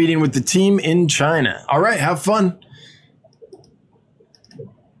 Time for a meeting with the team in China. All right, have fun.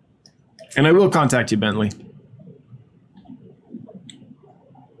 And I will contact you, Bentley.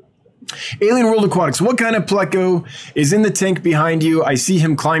 Alien World Aquatics, what kind of pleco is in the tank behind you? I see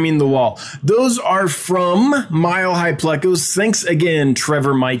him climbing the wall. Those are from Mile High Plecos. Thanks again,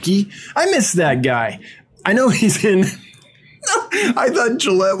 Trevor Mikey. I miss that guy. I know he's in... I thought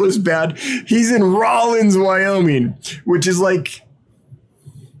Gillette was bad. He's in Rawlins, Wyoming, which is like...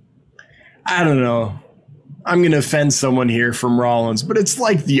 I don't know. I'm going to offend someone here from Rawlins, but it's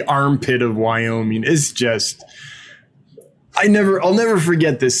like the armpit of Wyoming. It's just... I'll never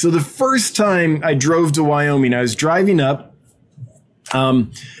forget this. So the first time I drove to Wyoming, I was driving up.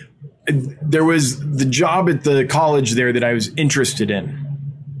 There was the job at the college there that I was interested in.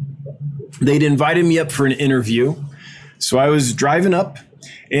 They'd invited me up for an interview. So I was driving up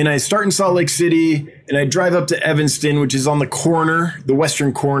and I start in Salt Lake City and I drive up to Evanston, which is on the corner, the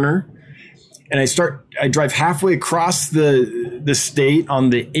western corner. And I drive halfway across the state on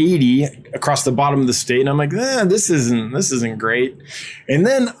the 80 across the bottom of the state. And I'm like, this isn't great. And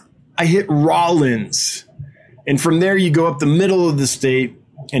then I hit Rawlins. And from there, you go up the middle of the state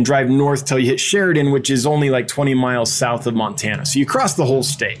and drive north till you hit Sheridan, which is only like 20 miles south of Montana. So you cross the whole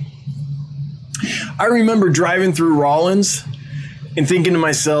state. I remember driving through Rawlins and thinking to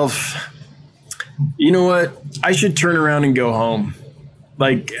myself, you know what? I should turn around and go home.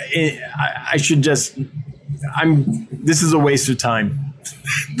 Like, I should just, this is a waste of time.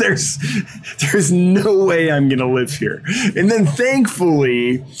 there's no way I'm going to live here. And then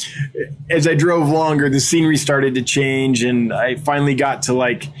thankfully, as I drove longer, the scenery started to change, and I finally got to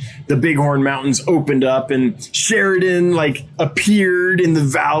like the Bighorn Mountains opened up, and Sheridan like appeared in the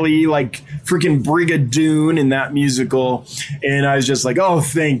valley, like freaking Brigadoon in that musical. And I was just like, oh,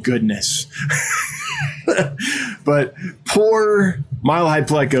 thank goodness. But poor Mile High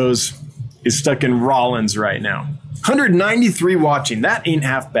Plecos is stuck in Rollins right now. 193 watching. That ain't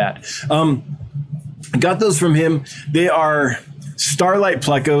half bad. I got those from him. They are Starlight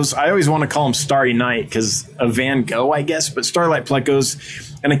Plecos. I always want to call them Starry Night because of Van Gogh, I guess, but Starlight Plecos.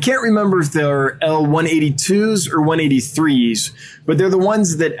 And I can't remember if they're L182s or 183s, but they're the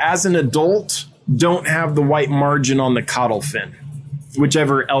ones that as an adult don't have the white margin on the caudal fin,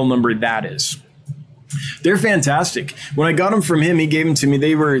 whichever L number that is. They're fantastic. When I got them from him, he gave them to me.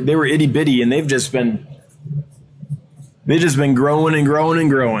 They were itty bitty, and they've just been growing and growing and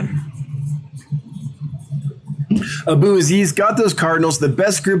growing. Abu Aziz got those cardinals, the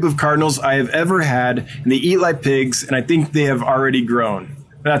best group of cardinals I have ever had, and they eat like pigs, and I think they have already grown.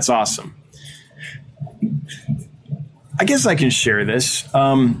 That's awesome. I guess I can share this.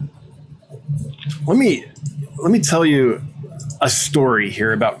 Let me tell you a story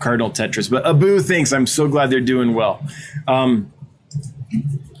here about Cardinal Tetras. But Abu, thanks. I'm so glad they're doing well.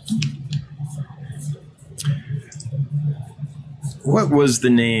 What was the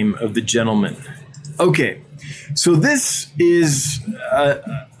name of the gentleman? Okay, so this is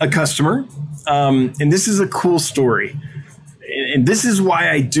a customer, and this is a cool story. And this is why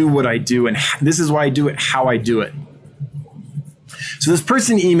I do what I do, and this is why I do it how I do it. So this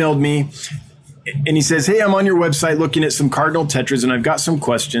person emailed me, and he says, hey, I'm on your website looking at some Cardinal Tetras, and I've got some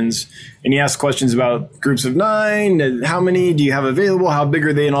questions. And he asks questions about groups of 9, how many do you have available, how big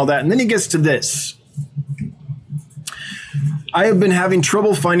are they, and all that. And then he gets to this. I have been having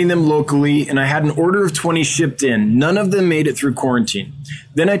trouble finding them locally, and I had an order of 20 shipped in. None of them made it through quarantine.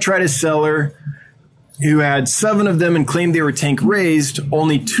 Then I tried a seller who had 7 of them and claimed they were tank raised.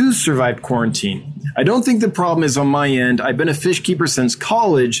 Only 2 survived quarantine. I don't think the problem is on my end. I've been a fish keeper since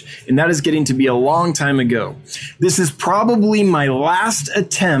college, and that is getting to be a long time ago. This is probably my last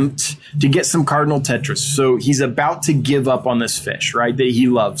attempt to get some Cardinal Tetras. So he's about to give up on this fish, right, that he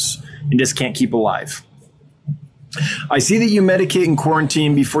loves and just can't keep alive. I see that you medicate and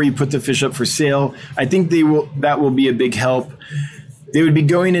quarantine before you put the fish up for sale. I think that will be a big help. They would be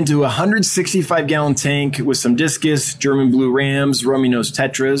going into a 165-gallon tank with some discus, German blue rams, Romy nose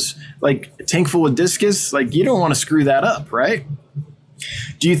tetras. Like a tank full of discus, like you don't want to screw that up, right?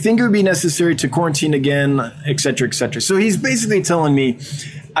 Do you think it would be necessary to quarantine again, et cetera, et cetera? So he's basically telling me,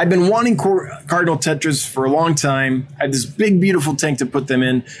 I've been wanting Cardinal Tetras for a long time. I have this big, beautiful tank to put them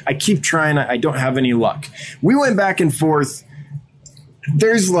in. I keep trying. I don't have any luck. We went back and forth.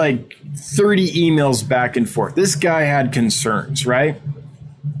 There's like 30 emails back and forth. This guy had concerns, right?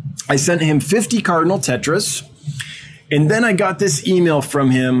 I sent him 50 Cardinal Tetras, and then I got this email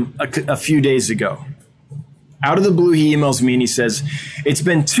from him a few days ago. Out of the blue, he emails me and he says, it's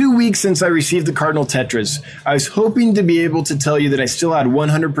been 2 weeks since I received the Cardinal Tetras. I was hoping to be able to tell you that I still had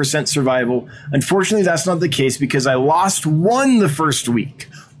 100% survival. Unfortunately, that's not the case because I lost 1 the first week.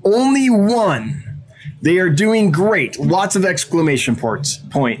 Only 1. They are doing great. Lots of exclamation points.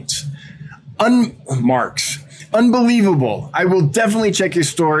 Marks. Unbelievable. I will definitely check your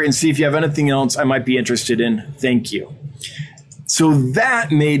store and see if you have anything else I might be interested in. Thank you. So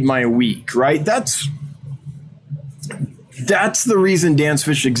that made my week, right? That's the reason Dan's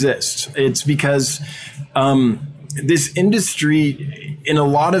Fish exists. It's because this industry, in a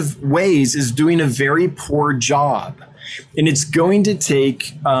lot of ways, is doing a very poor job. And it's going to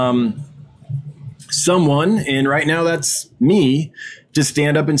take someone, and right now that's me, to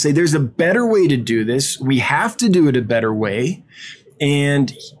stand up and say, there's a better way to do this. We have to do it a better way.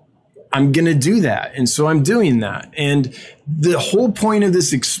 And I'm going to do that. And so I'm doing that. And the whole point of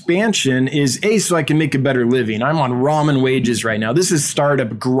this expansion is so I can make a better living. I'm on ramen wages right now. This is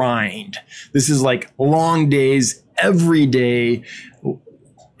startup grind. This is like long days every day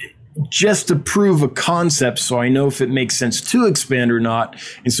just to prove a concept so I know if it makes sense to expand or not.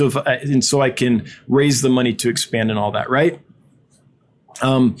 And so I can raise the money to expand and all that, right?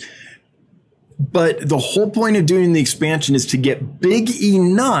 But the whole point of doing the expansion is to get big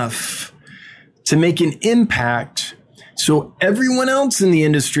enough to make an impact so everyone else in the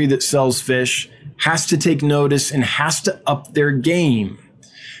industry that sells fish has to take notice and has to up their game.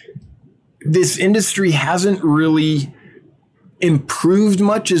 This industry hasn't really improved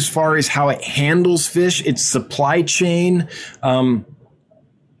much as far as how it handles fish, its supply chain.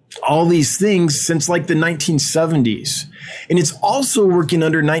 all these things since like the 1970s. And it's also working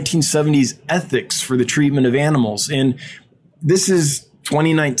under 1970s ethics for the treatment of animals. And this is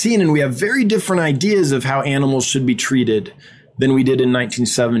 2019, and we have very different ideas of how animals should be treated than we did in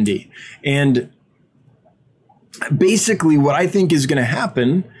 1970. And basically what I think is going to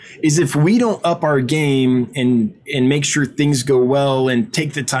happen is if we don't up our game and make sure things go well and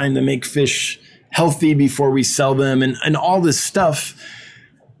take the time to make fish healthy before we sell them and all this stuff,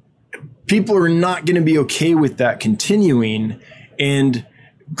 people are not going to be okay with that continuing. And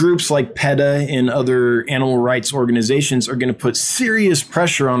groups like PETA and other animal rights organizations are going to put serious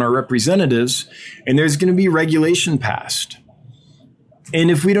pressure on our representatives, and there's going to be regulation passed. And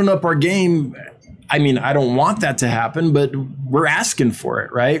if we don't up our game, I mean, I don't want that to happen, but we're asking for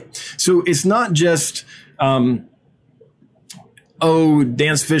it, right? So it's not just, Dan's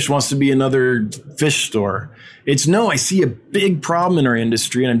Fish wants to be another fish store. It's no, I see a big problem in our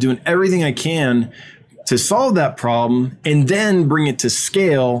industry, and I'm doing everything I can to solve that problem and then bring it to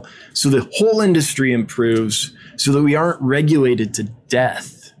scale so the whole industry improves so that we aren't regulated to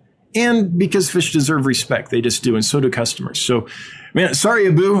death. And because fish deserve respect, they just do, and so do customers. So, man, sorry,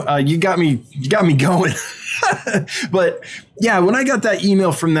 Abu, you got me going. But yeah, when I got that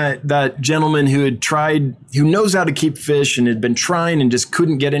email from that gentleman who knows how to keep fish and had been trying and just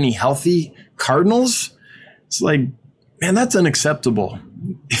couldn't get any healthy cardinals, it's like, man, that's unacceptable.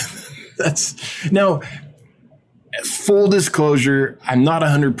 Now, full disclosure, I'm not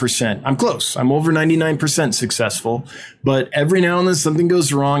 100%. I'm close. I'm over 99% successful, but every now and then something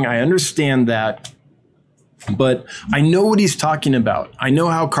goes wrong. I understand that. But I know what he's talking about. I know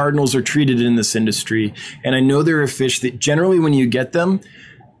how cardinals are treated in this industry. And I know there are fish that generally when you get them,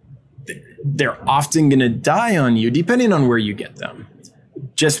 they're often going to die on you, depending on where you get them,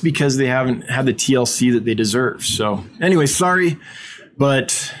 just because they haven't had the TLC that they deserve. So anyway, sorry,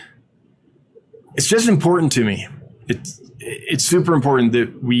 but it's just important to me. It's super important that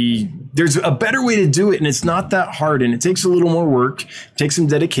there's a better way to do it, and it's not that hard, and it takes a little more work, it takes some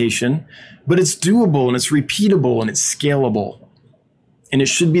dedication, but it's doable and it's repeatable and it's scalable, and it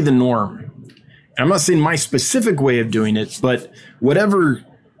should be the norm. And I'm not saying my specific way of doing it, but whatever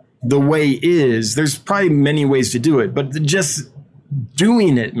the way is, there's probably many ways to do it, but just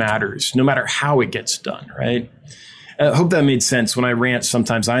doing it matters no matter how it gets done, right? I hope that made sense. When I rant,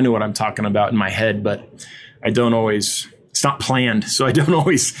 sometimes I know what I'm talking about in my head, but I don't always, it's not planned, so I don't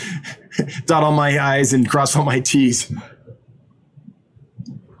always dot all my I's and cross all my T's.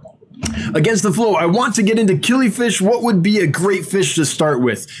 Against the flow, I want to get into killifish. What would be a great fish to start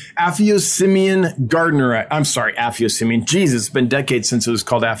with? Aphyosemion gardneri. I'm sorry, Aphyosemion. Jesus, it's been decades since it was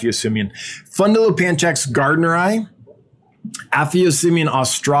called Aphyosemion. Fundulopanchax gardneri, Aphyosemion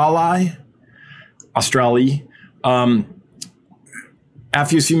australi,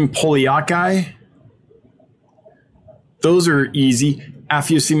 Aphyosemion poliaci. Those are easy.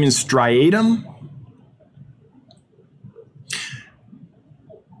 Aphyosemion striatum.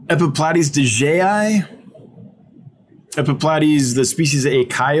 Epiplates degei. Epiplates, the species of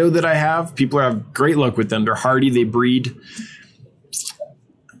Acaio that I have. People have great luck with them. They're hardy. They breed.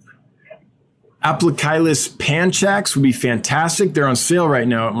 Aplicylus panchax would be fantastic. They're on sale right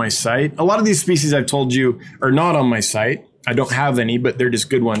now at my site. A lot of these species I've told you are not on my site. I don't have any, but they're just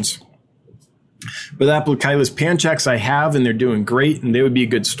good ones. But Aplicylus panchax I have, and they're doing great, and they would be a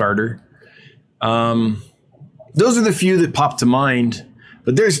good starter. Those are the few that pop to mind,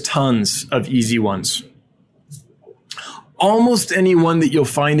 but there's tons of easy ones. Almost any one that you'll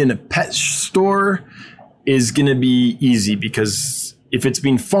find in a pet store is going to be easy, because if it's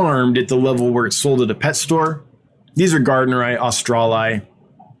being farmed at the level where it's sold at a pet store, these are Gardneri australi.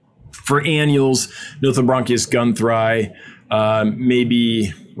 For annuals, Nothabronchius gunthri,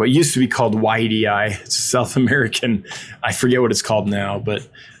 maybe what used to be called whitey-eye. It's South American. I forget what it's called now, but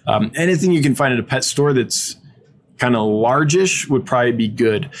anything you can find at a pet store that's kind of largish would probably be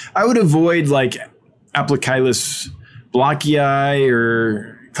good. I would avoid like Aplicylus blockii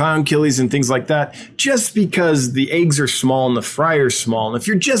or clownchillies and things like that, just because the eggs are small and the fry are small. And if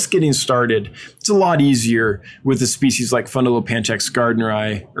you're just getting started, it's a lot easier with a species like Fundulopanchax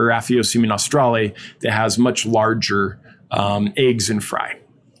gardneri or Aphyosemion australi that has much larger eggs and fry.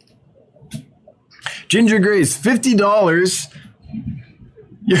 Ginger Grace, $50.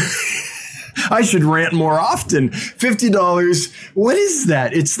 I should rant more often. $50. What is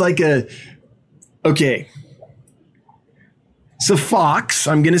that? It's like okay. It's a fox,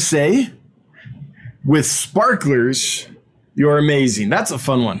 I'm going to say, with sparklers. You're amazing. That's a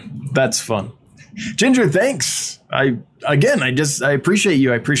fun one. That's fun. Ginger, thanks. I appreciate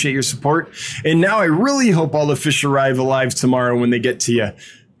you. I appreciate your support. And now I really hope all the fish arrive alive tomorrow when they get to you,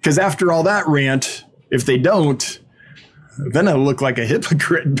 Because after all that rant, if they don't, then I look like a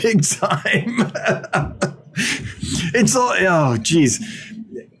hypocrite big time. It's all, oh, geez.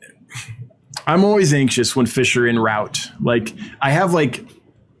 I'm always anxious when fish are en route. Like, I have like,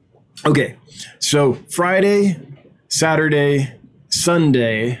 okay, so Friday, Saturday,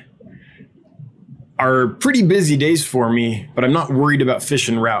 Sunday are pretty busy days for me, but I'm not worried about fish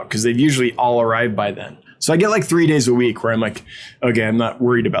en route because they've usually all arrived by then. So I get like 3 days a week where I'm like, okay, I'm not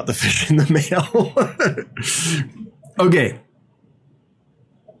worried about the fish in the mail. Okay.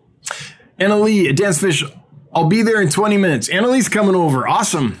 Annalie, Advanced Fish, I'll be there in 20 minutes. Annalie's coming over.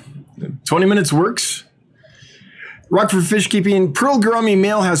 Awesome. 20 minutes works. Rockford Fish Keeping. Pearl gourami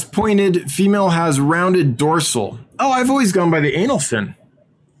male has pointed, female has rounded dorsal. Oh, I've always gone by the anal fin.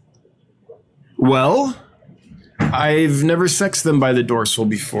 Well, I've never sexed them by the dorsal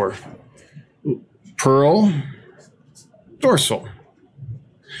before. Pearl, dorsal.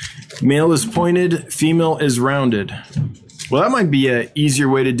 Male is pointed, female is rounded. Well, that might be an easier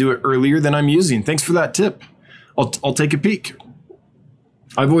way to do it earlier than I'm using. Thanks for that tip. I'll take a peek.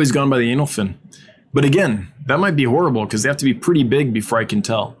 I've always gone by the anal fin. But again, that might be horrible because they have to be pretty big before I can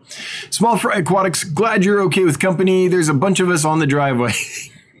tell. Small Fry Aquatics, glad you're okay with company. There's a bunch of us on the driveway.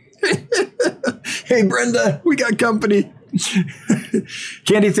 Hey, Brenda, we got company.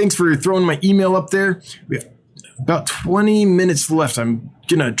 Candy, thanks for throwing my email up there. We have about 20 minutes left. I'm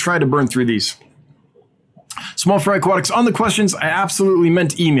going to try to burn through these. Small Fry Aquatics, on the questions, I absolutely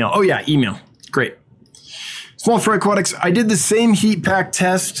meant email. Oh, yeah, email. Great. Small Fry Aquatics, I did the same heat pack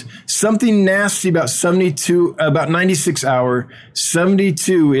test. Something nasty about 96 hour.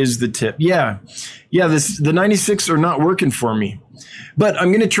 72 is the tip. Yeah, the 96 are not working for me. But I'm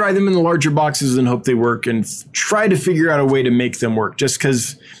going to try them in the larger boxes and hope they work and try to figure out a way to make them work. Just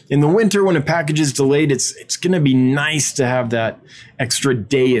because in the winter when a package is delayed, it's going to be nice to have that extra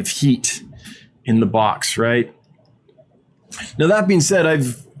day of heat in the box, right? Now, that being said,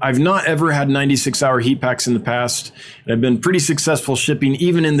 I've not ever had 96-hour heat packs in the past. And I've been pretty successful shipping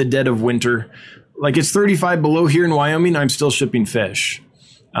even in the dead of winter. Like it's 35 below here in Wyoming, I'm still shipping fish.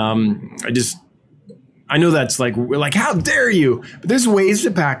 I know that's like how dare you? But there's ways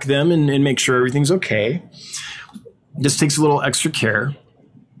to pack them and make sure everything's okay. Just takes a little extra care.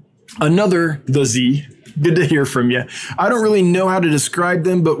 The Z. Good to hear from you. I don't really know how to describe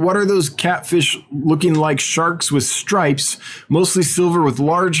them, but what are those catfish looking like sharks with stripes, mostly silver with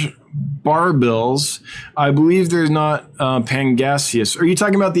large barbels? I believe they're not Pangasius. Are you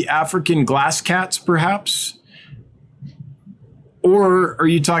talking about the African glass cats, perhaps? Or are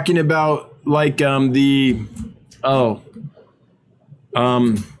you talking about like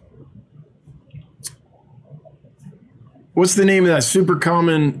what's the name of that super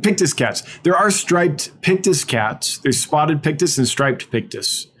common Pictus cats? There are striped Pictus cats. There's spotted Pictus and striped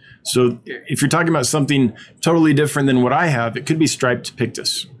Pictus. So if you're talking about something totally different than what I have, it could be striped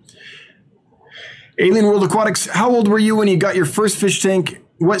Pictus. Alien World Aquatics, how old were you when you got your first fish tank?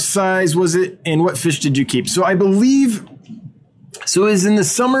 What size was it and what fish did you keep? So I believe, it was in the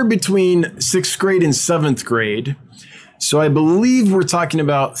summer between 6th grade and 7th grade. So I believe we're talking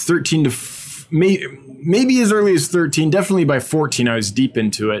about 13 to maybe as early as 13, definitely by 14, I was deep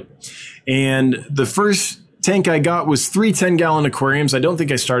into it. And the first tank I got was 3 10-gallon aquariums. I don't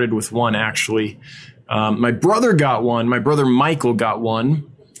think I started with one, actually. My brother got one. My brother Michael got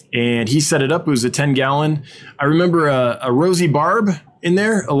one, and he set it up. It was a 10-gallon. I remember a rosy barb in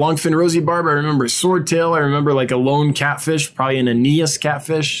there, a longfin rosy barb. I remember a swordtail. I remember like a lone catfish, probably an Aeneas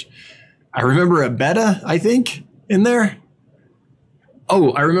catfish. I remember a betta, I think, in there.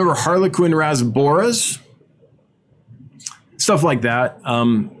 Oh, I remember Harlequin rasboras, stuff like that.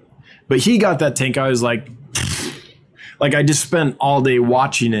 But he got that tank. I was like I just spent all day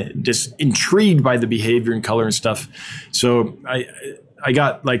watching it, just intrigued by the behavior and color and stuff. So I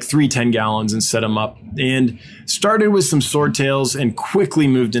got like 3 10-gallons and set them up and started with some swordtails and quickly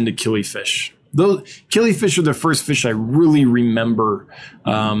moved into killifish. Those killifish are the first fish I really remember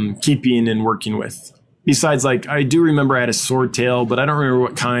keeping and working with. Besides, like, I do remember I had a swordtail, but I don't remember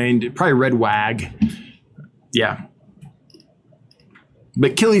what kind. Probably red wag. Yeah.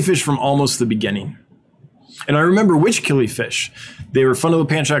 But killifish from almost the beginning. And I remember which killifish. They were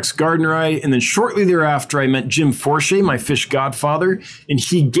Fundulopanchax gardneri, and then shortly thereafter, I met Jim Forshey, my fish godfather, and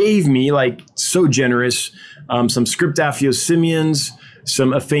he gave me, like, so generous, some Scriptaphiosimians,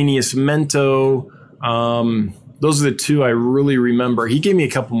 some Aphanius mento. Those are the 2 I really remember. He gave me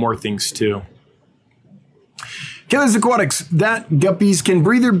a couple more things, too. Killers Aquatics, that guppies can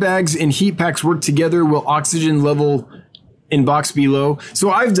breather bags and heat packs work together. Will oxygen level in box be low?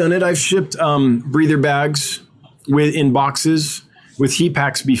 So I've done it. I've shipped breather bags in boxes with heat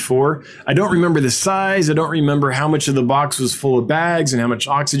packs before. I don't remember the size. I don't remember how much of the box was full of bags and how much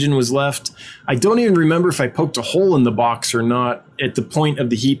oxygen was left. I don't even remember if I poked a hole in the box or not at the point of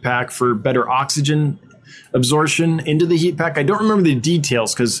the heat pack for better oxygen absorption into the heat pack. I don't remember the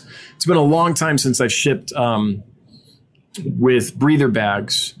details because it's been a long time since I've shipped with breather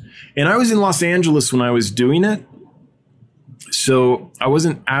bags. And I was in Los Angeles when I was doing it, so I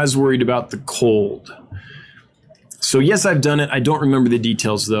wasn't as worried about the cold. So yes, I've done it. I don't remember the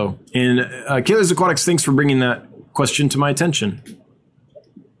details though. And Kayla's Aquatics, thanks for bringing that question to my attention.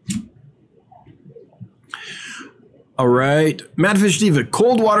 All right. Madfish Diva,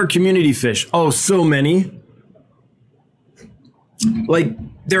 cold water community fish. Oh, so many. Like,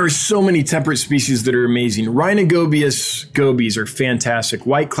 there are so many temperate species that are amazing. Rhinogobius gobies are fantastic.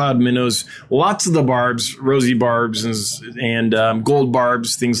 White cloud minnows, lots of the barbs, rosy barbs and gold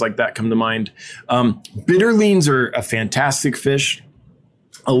barbs, things like that come to mind. Bitterlings are a fantastic fish.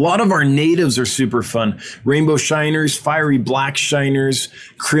 A lot of our natives are super fun. Rainbow shiners, fiery black shiners,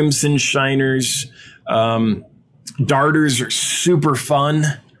 crimson shiners, darters are super fun.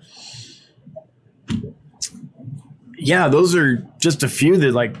 Yeah, those are just a few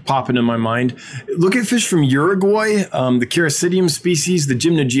that like pop into my mind. Look at fish from Uruguay, the Characidium species, the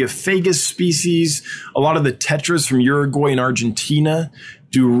Gymnogeophagus species. A lot of the tetras from Uruguay and Argentina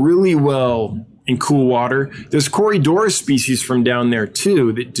do really well in cool water. There's Corydoras species from down there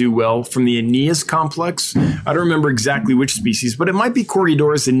too that do well from the Aeneas complex. I don't remember exactly which species, but it might be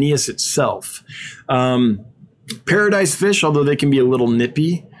Corydoras aeneas itself. Paradise fish, although they can be a little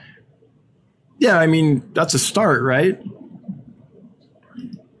nippy. Yeah, I mean, that's a start, right?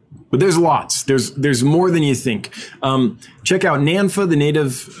 But there's lots. There's more than you think. Check out NANFA, the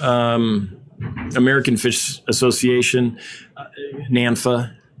Native American Fish Association,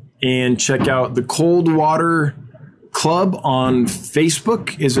 NANFA, and check out the Cold Water Club on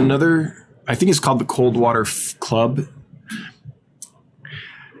Facebook is another, I think it's called the Cold Water Club.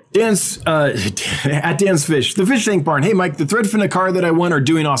 Dan's, at Dan's Fish, the Fish Tank Barn. Hey, Mike, the threadfin car that I won are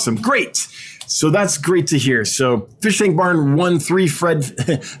doing awesome. Great. So that's great to hear. So Fish Tank Barn won three.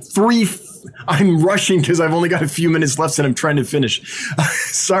 I'm rushing because I've only got a few minutes left and I'm trying to finish.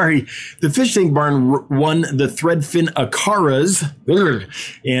 Sorry. The Fish Tank Barn won the threadfin Acaras.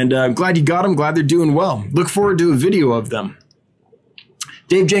 And I'm glad you got them. Glad they're doing well. Look forward to a video of them.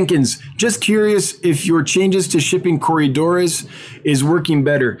 Dave Jenkins, just curious if your changes to shipping Corydoras is working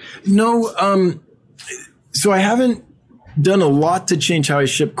better. No, so I haven't done a lot to change how I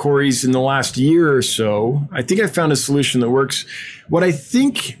ship Corys in the last year or so. I think I found a solution that works. What I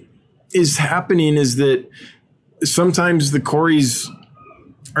think is happening is that sometimes the Corys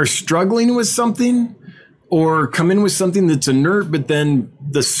are struggling with something or come in with something that's inert, but then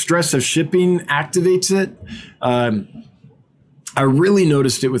the stress of shipping activates it. I really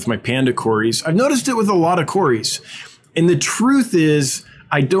noticed it with my Panda Corys. I've noticed it with a lot of Corys. And the truth is,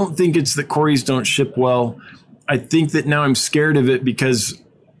 I don't think it's that Corys don't ship well. I think that now I'm scared of it because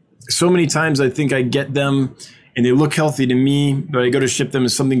so many times I think I get them and they look healthy to me, but I go to ship them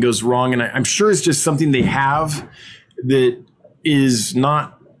and something goes wrong. And I'm sure it's just something they have that is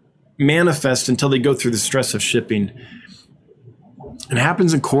not manifest until they go through the stress of shipping. It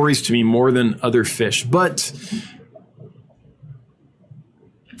happens in Corys to me more than other fish. But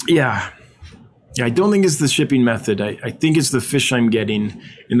yeah, I don't think it's the shipping method. I think it's the fish I'm getting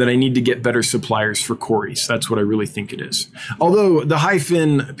and that I need to get better suppliers for Corys. That's what I really think it is. Although the high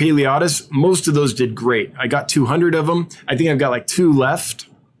fin Paleotis, most of those did great. I got 200 of them. I think I've got like 2 left.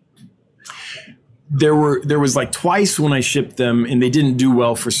 There was like twice when I shipped them and they didn't do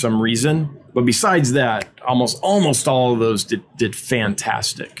well for some reason. But besides that, almost all of those did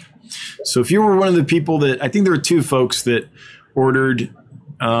fantastic. So if you were one of the people that, I think there were 2 folks that ordered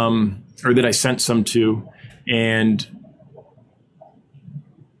or that I sent some to, and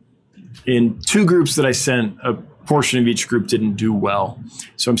in 2 groups that I sent, a portion of each group didn't do well.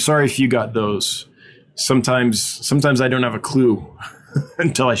 So I'm sorry if you got those. Sometimes I don't have a clue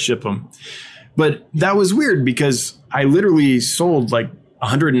until I ship them. But that was weird because I literally sold like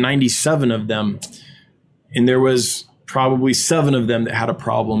 197 of them, and there was probably 7 of them that had a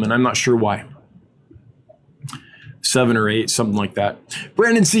problem, and I'm not sure why. 7 or 8, something like that.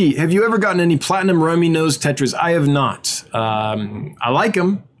 Brandon C., have you ever gotten any platinum rummy nose tetras? I have not. I like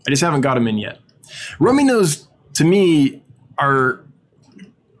them. I just haven't got them in yet. Rummy nose, to me, are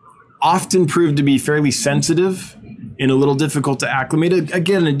often proved to be fairly sensitive and a little difficult to acclimate.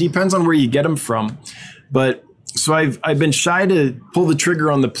 Again, it depends on where you get them from. But so I've been shy to pull the trigger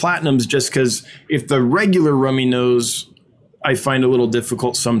on the platinums just because if the regular rummy nose I find a little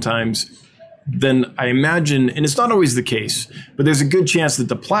difficult sometimes, then I imagine, and it's not always the case, but there's a good chance that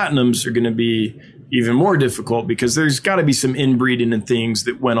the platinums are going to be even more difficult because there's got to be some inbreeding and things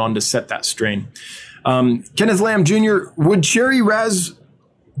that went on to set that strain. Kenneth Lamb Jr., would cherry rasboras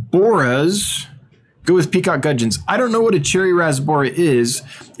go with peacock gudgeons? I don't know what a cherry rasbora is.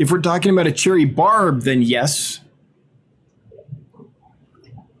 If we're talking about a cherry barb, then yes.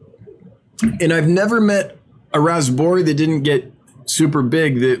 And I've never met a rasbora that didn't get super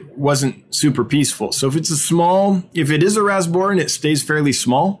big that wasn't super peaceful. So if it is a rasbora and it stays fairly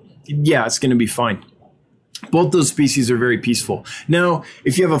small, yeah, it's going to be fine. Both those species are very peaceful. Now,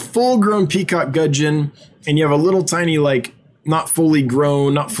 if you have a full-grown peacock gudgeon and you have a little tiny, like, not fully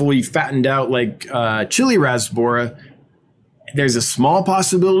grown, not fully fattened out, like chili rasbora, there's a small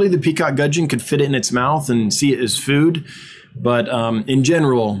possibility the peacock gudgeon could fit it in its mouth and see it as food. But in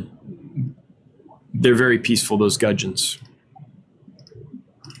general, they're very peaceful, those gudgeons.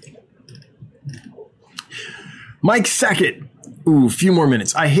 Mike Sackett. Ooh, a few more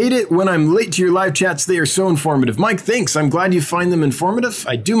minutes. I hate it when I'm late to your live chats. They are so informative. Mike, thanks. I'm glad you find them informative.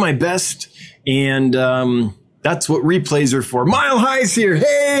 I do my best. And that's what replays are for. Mile High's here.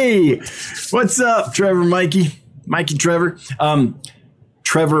 Hey, what's up, Trevor, Mikey, Trevor.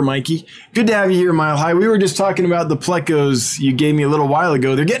 Trevor, Mikey. Good to have you here, Mile High. We were just talking about the plecos you gave me a little while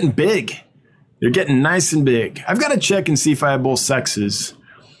ago. They're getting big. They're getting nice and big. I've got to check and see if I have both sexes.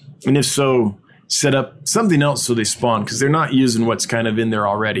 And if so, set up something else so they spawn, because they're not using what's kind of in there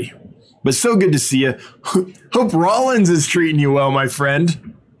already. But so good to see you. Hope Rollins is treating you well, my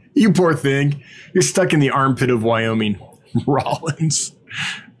friend. You poor thing. You're stuck in the armpit of Wyoming. Rollins.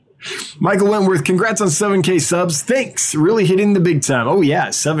 Michael Wentworth, congrats on 7K subs. Thanks. Really hitting the big time. Oh, yeah,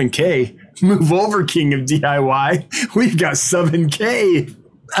 7K. Move over, King of DIY. We've got 7K.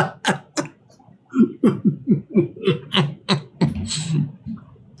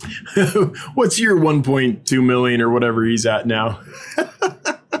 What's your 1.2 million or whatever he's at now?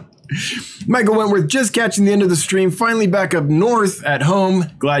 Michael Wentworth, just catching the end of the stream. Finally back up north at home.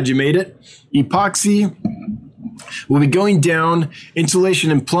 Glad you made it. Epoxy will be going down.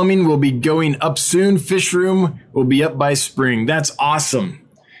 Insulation and plumbing will be going up soon. Fish room will be up by spring. That's awesome.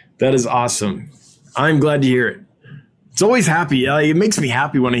 That is awesome. I'm glad to hear it. It's always happy. It makes me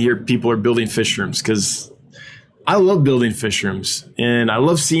happy when I hear people are building fish rooms, because I love building fish rooms, and I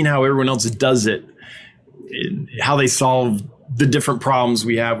love seeing how everyone else does it, how they solve the different problems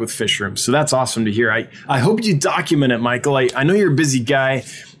we have with fish rooms. So that's awesome to hear. I hope you document it, Michael. I know you're a busy guy.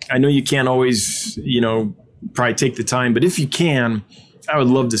 I know you can't always, probably take the time, but if you can, I would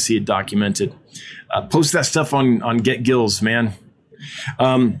love to see it documented. Post that stuff on Get Gills, man.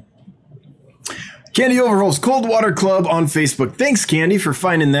 Candy Overhauls Cold Water Club on Facebook. Thanks, Candy, for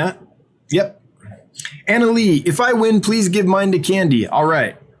finding that. Yep. Anna Lee, if I win, please give mine to Candy. All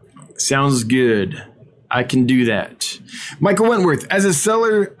right. Sounds good. I can do that. Michael Wentworth, as a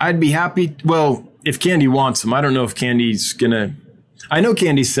seller, I'd be happy. Well, if Candy wants them. I don't know if Candy's going to. I know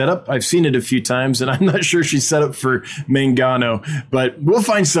Candy's set up. I've seen it a few times, and I'm not sure she's set up for Mangano, but we'll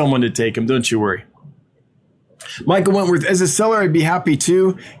find someone to take them. Don't you worry. Michael Wentworth, as a seller, I'd be happy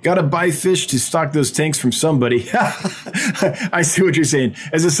too. Got to buy fish to stock those tanks from somebody. I see what you're saying.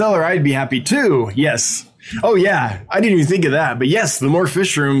 As a seller, I'd be happy too. Yes. Oh, yeah. I didn't even think of that. But yes, the more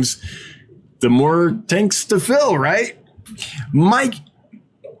fish rooms, the more tanks to fill, right?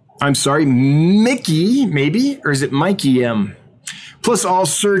 Mickey, maybe? Or is it Mikey M? Plus, I'll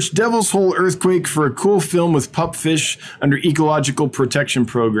search Devil's Hole Earthquake for a cool film with pupfish under Ecological Protection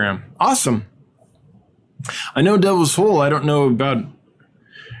Program. Awesome. I know Devil's Hole. I don't know about.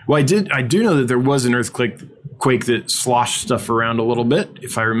 Well, I do know that there was an earthquake that sloshed stuff around a little bit,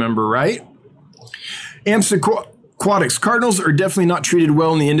 if I remember right. Amps Aquatics. Cardinals are definitely not treated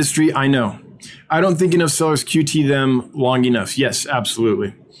well in the industry. I know. I don't think enough sellers QT them long enough. Yes,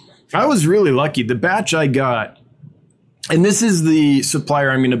 absolutely. I was really lucky. The batch I got, and this is the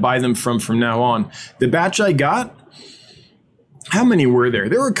supplier I'm going to buy them from now on. The batch I got, how many were there?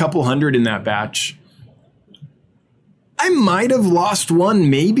 There were a couple hundred in that batch. I might have lost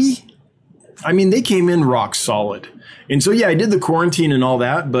one, maybe. I mean, they came in rock solid. And so, yeah, I did the quarantine and all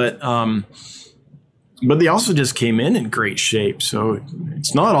that, but they also just came in great shape. So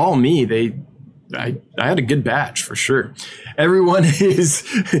it's not all me. I had a good batch for sure. Everyone is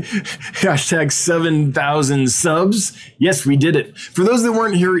hashtag 7,000 subs. Yes, we did it. For those that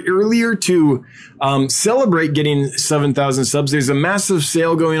weren't here earlier to celebrate getting 7,000 subs, there's a massive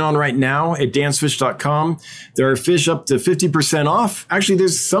sale going on right now at dancefish.com. There are fish up to 50% off. Actually,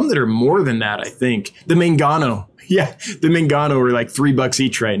 there's some that are more than that, I think. The Mangano. Yeah, the Mangano are like $3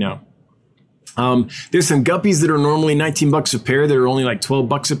 each right now. There's some guppies that are normally 19 bucks a pair that are only like 12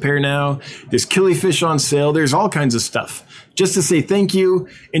 bucks a pair now. There's killifish on sale. There's all kinds of stuff just to say thank you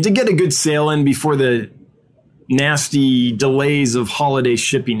and to get a good sale in before the nasty delays of holiday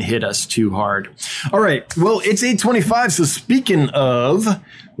shipping hit us too hard. All right. Well, it's 8:25. So speaking of,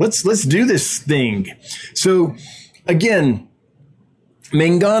 let's do this thing. So again,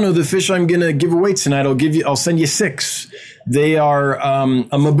 Mangano, the fish I'm going to give away tonight, I'll send you 6. They are a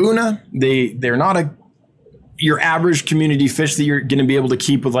Mbuna. They're not your average community fish that you're going to be able to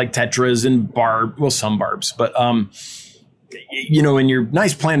keep with like tetras and some barbs, but in your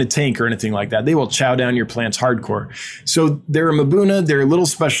nice planted tank or anything like that. They will chow down your plants hardcore. So they're a Mbuna. They're a little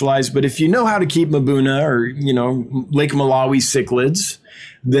specialized, but if you know how to keep Mbuna or Lake Malawi cichlids,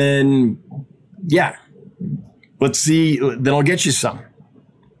 then yeah, let's see. Then I'll get you some.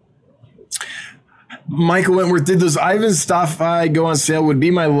 Michael Wentworth, did those Ivan Staffi go on sale? Would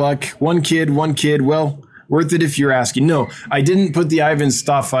be my luck. One kid. Well, worth it if you're asking. No, I didn't put the Ivan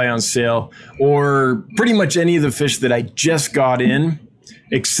Staffi on sale or pretty much any of the fish that I just got in,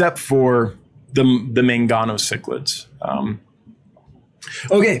 except for the Mangano cichlids.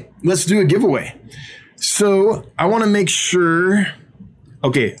 Okay, let's do a giveaway. So I want to make sure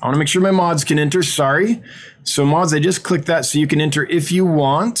my mods can enter. Sorry. So mods, I just clicked that so you can enter if you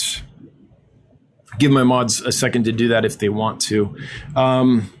want. Give my mods a second to do that if they want to.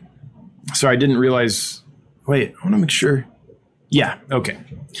 Sorry, I didn't realize. Wait, I want to make sure. Yeah, okay.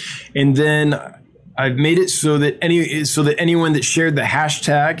 And then I've made it so that anyone that shared the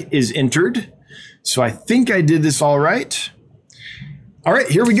hashtag is entered. So I think I did this all right. All right,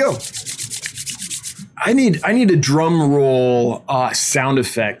 here we go. I need a drum roll sound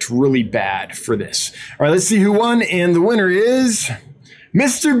effect really bad for this. All right, let's see who won, and the winner is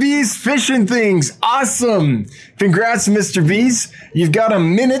Mr. B's Fishing Things. Awesome. Congrats, Mr. B's. You've got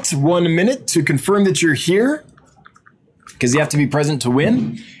 1 minute to confirm that you're here because you have to be present to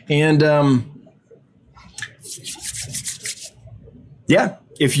win. And yeah,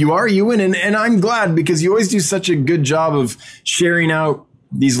 if you are, you win. And I'm glad because you always do such a good job of sharing out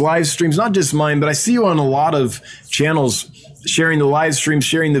these live streams, not just mine, but I see you on a lot of channels sharing the live streams,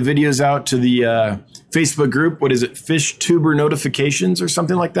 sharing the videos out to the Facebook group. What is it? Fish Tuber Notifications or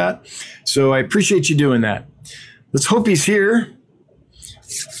something like that. So I appreciate you doing that. Let's hope he's here.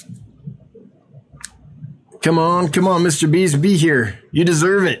 Come on, Mr. Bees, be here. You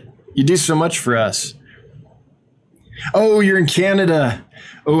deserve it. You do so much for us. Oh, you're in Canada.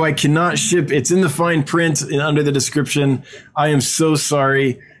 Oh, I cannot ship. It's in the fine print and under the description. I am so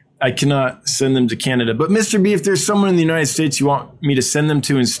sorry. I cannot send them to Canada. But Mr. B, if there's someone in the United States you want me to send them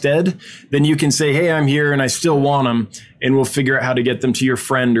to instead, then you can say, hey, I'm here and I still want them, and we'll figure out how to get them to your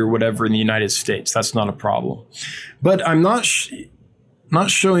friend or whatever in the United States. That's not a problem. But I'm not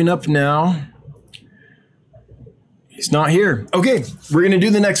showing up now. He's not here. Okay, we're going to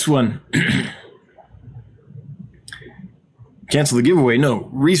do the next one. Cancel the giveaway. No,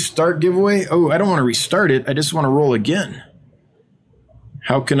 restart giveaway. Oh, I don't want to restart it. I just want to roll again.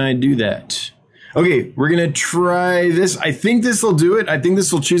 How can I do that? Okay, we're going to try this. I think this will do it. I think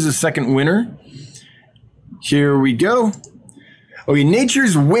this will choose a second winner. Here we go. Okay,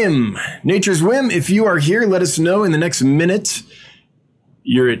 Nature's Whim. Nature's Whim, if you are here, let us know in the next minute.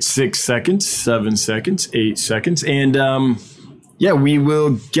 You're at 6 seconds, 7 seconds, 8 seconds. And yeah, we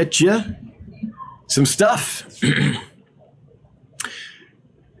will get you some stuff.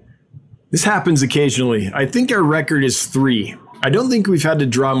 This happens occasionally. I think our record is 3. I don't think we've had to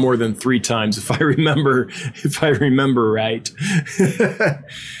draw more than 3 times, if I remember right.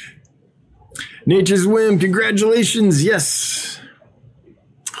 Nature's Whim, congratulations. Yes.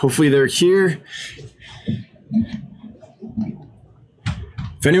 Hopefully they're here.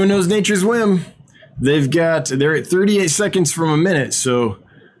 If anyone knows Nature's Whim, they're at 38 seconds from a minute, so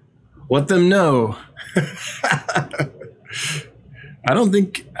let them know. I don't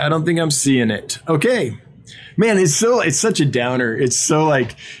think I'm seeing it. Okay. Man, it's such a downer. It's so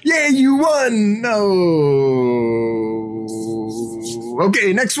like, yeah, you won. No.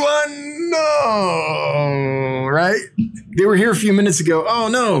 Okay, next one. No. Right? They were here a few minutes ago. Oh,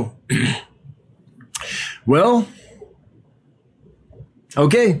 no. Well,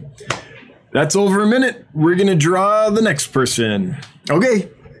 okay. That's over a minute. We're going to draw the next person. Okay.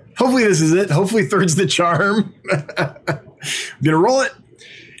 Hopefully this is it. Hopefully third's the charm. I'm going to roll it.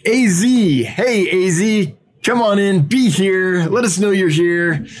 AZ. Hey, AZ. Come on in. Be here. Let us know you're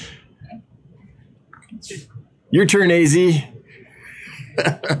here. Your turn, AZ.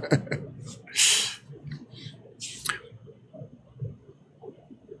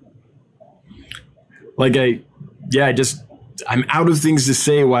 I'm out of things to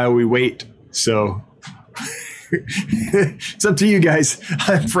say while we wait So it's up to you guys.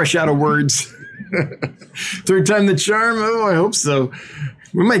 I'm fresh out of words. Third time the charm. Oh, I hope so.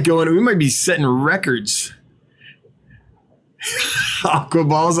 We might be setting records.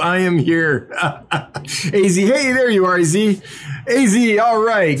 Aquaballs, I am here. AZ, hey, there you are, AZ. AZ, all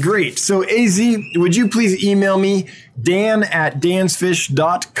right, great. So AZ, would you please email me,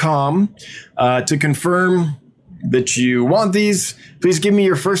 dan@dansfish.com, to confirm that you want these. Please give me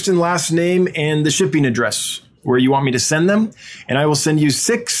your first and last name and the shipping address where you want me to send them. And I will send you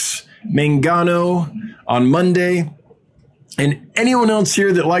 6 Mangano on Monday. And anyone else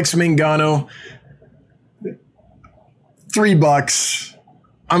here that likes Mangano, $3.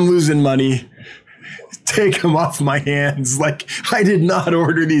 I'm losing money. Take them off my hands. Like, I did not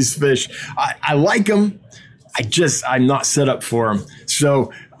order these fish. I like them. I'm not set up for them.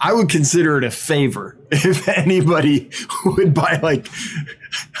 So I would consider it a favor if anybody would buy, like,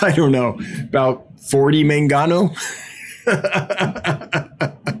 I don't know, about 40 Mangano.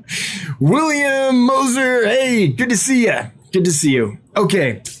 William Moser, hey, good to see you. Good to see you.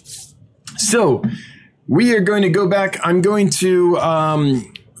 Okay, so we are going to go back. I'm going to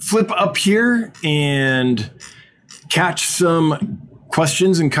flip up here and catch some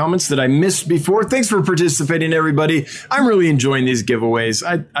questions and comments that I missed before. Thanks for participating, everybody. I'm really enjoying these giveaways.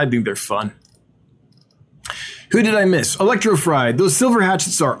 I think they're fun. Who did I miss? Electrofried. Those silver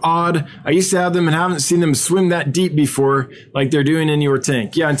hatchets are odd. I used to have them and haven't seen them swim that deep before like they're doing in your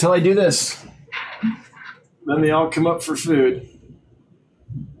tank. Yeah, until I do this. Then they all come up for food.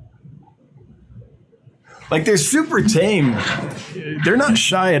 Like, they're super tame. They're not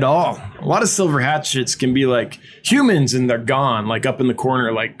shy at all. A lot of silver hatchets can be like humans and they're gone, like up in the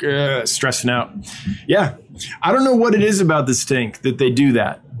corner, like stressing out. Yeah. I don't know what it is about this tank that they do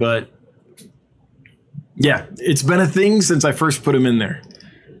that, but yeah, it's been a thing since I first put them in there.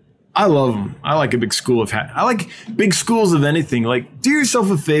 I love them. I like a big school of I like big schools of anything. Like, do yourself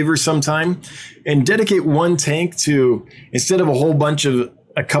a favor sometime and dedicate one tank to, instead of a whole bunch of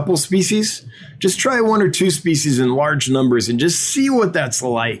a couple species, just try 1 or 2 species in large numbers and just see what that's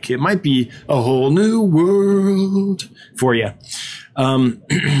like. It might be a whole new world for you.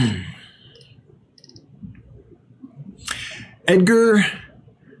 Edgar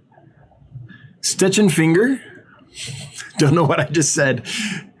Stetchenfinger. Don't know what I just said.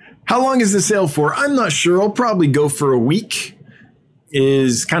 How long is the sale for? I'm not sure. I'll probably go for a week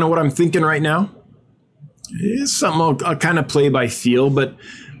is kind of what I'm thinking right now. It's something I'll kind of play by feel, but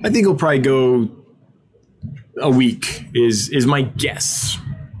I think it'll probably go a week is my guess.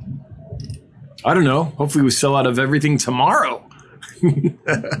 I don't know. Hopefully we sell out of everything tomorrow.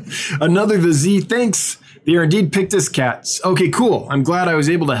 Another the Z. Thanks. They are indeed Pictus cats. Okay, cool. I'm glad I was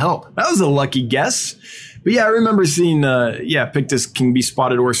able to help. That was a lucky guess. But yeah, I remember seeing, Pictus can be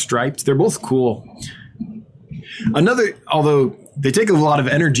spotted or striped. They're both cool. Another, although they take a lot of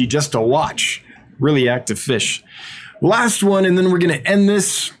energy just to watch. Really active fish. Last one, and then we're going to end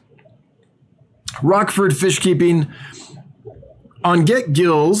this. Rockford Fish Keeping. On Get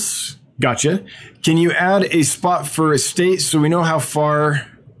Gills, gotcha. Can you add a spot for a state so we know how far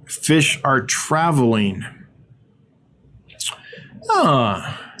fish are traveling?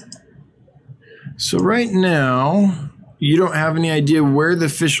 So right now, you don't have any idea where the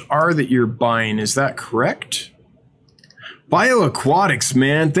fish are that you're buying. Is that correct? Bioaquatics,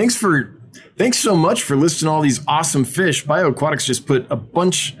 man. Thanks so much for listing all these awesome fish. Bioaquatics just put a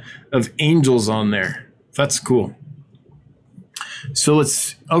bunch of angels on there. That's cool. So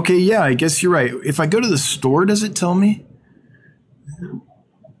okay, yeah, I guess you're right. If I go to the store, does it tell me?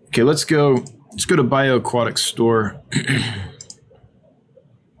 Okay, let's go to Bioaquatics store.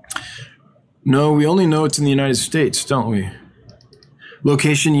 No, we only know it's in the United States, don't we?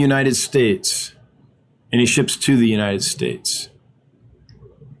 Location, United States. And he ships to the United States.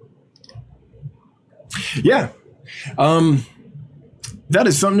 Yeah. That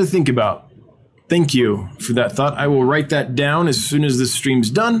is something to think about. Thank you for that thought. I will write that down as soon as this stream's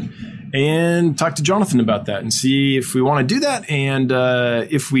done and talk to Jonathan about that and see if we want to do that. And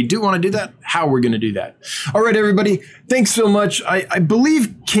if we do want to do that, how we're going to do that. All right, everybody. Thanks so much. I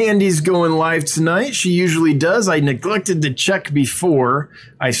believe Candy's going live tonight. She usually does. I neglected to check before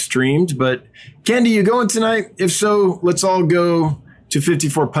I streamed. But Candy, you going tonight? If so, let's all go to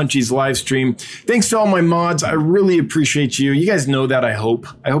 54 Punchy's live stream. Thanks to all my mods. I really appreciate you. You guys know that, I hope.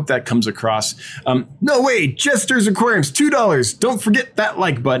 I hope that comes across. No way, Jester's Aquariums, $2. Don't forget that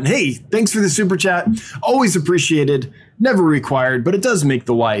like button. Hey, thanks for the super chat. Always appreciated. Never required, but it does make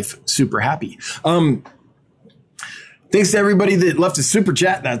the wife super happy. Thanks to everybody that left a super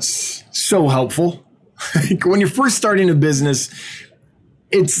chat. That's so helpful. When you're first starting a business,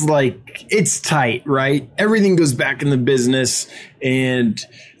 it's like, it's tight, right? Everything goes back in the business, and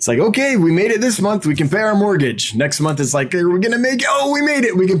it's like, okay, we made it this month. We can pay our mortgage. Next month, it's like, we're going to make it. Oh, we made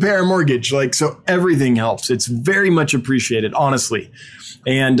it. We can pay our mortgage. Like, so everything helps. It's very much appreciated, honestly.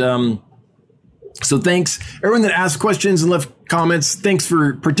 And, so thanks everyone that asked questions and left comments. Thanks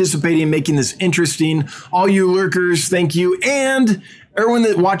for participating and making this interesting. All you lurkers, thank you. And everyone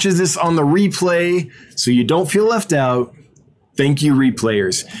that watches this on the replay, so you don't feel left out. Thank you,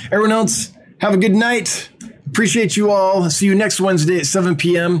 replayers. Everyone else, have a good night. Appreciate you all. See you next Wednesday at 7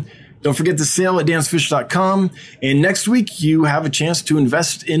 p.m. Don't forget the sale at dansfish.com. And next week, you have a chance to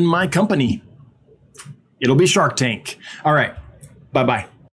invest in my company. It'll be Shark Tank. All right. Bye-bye.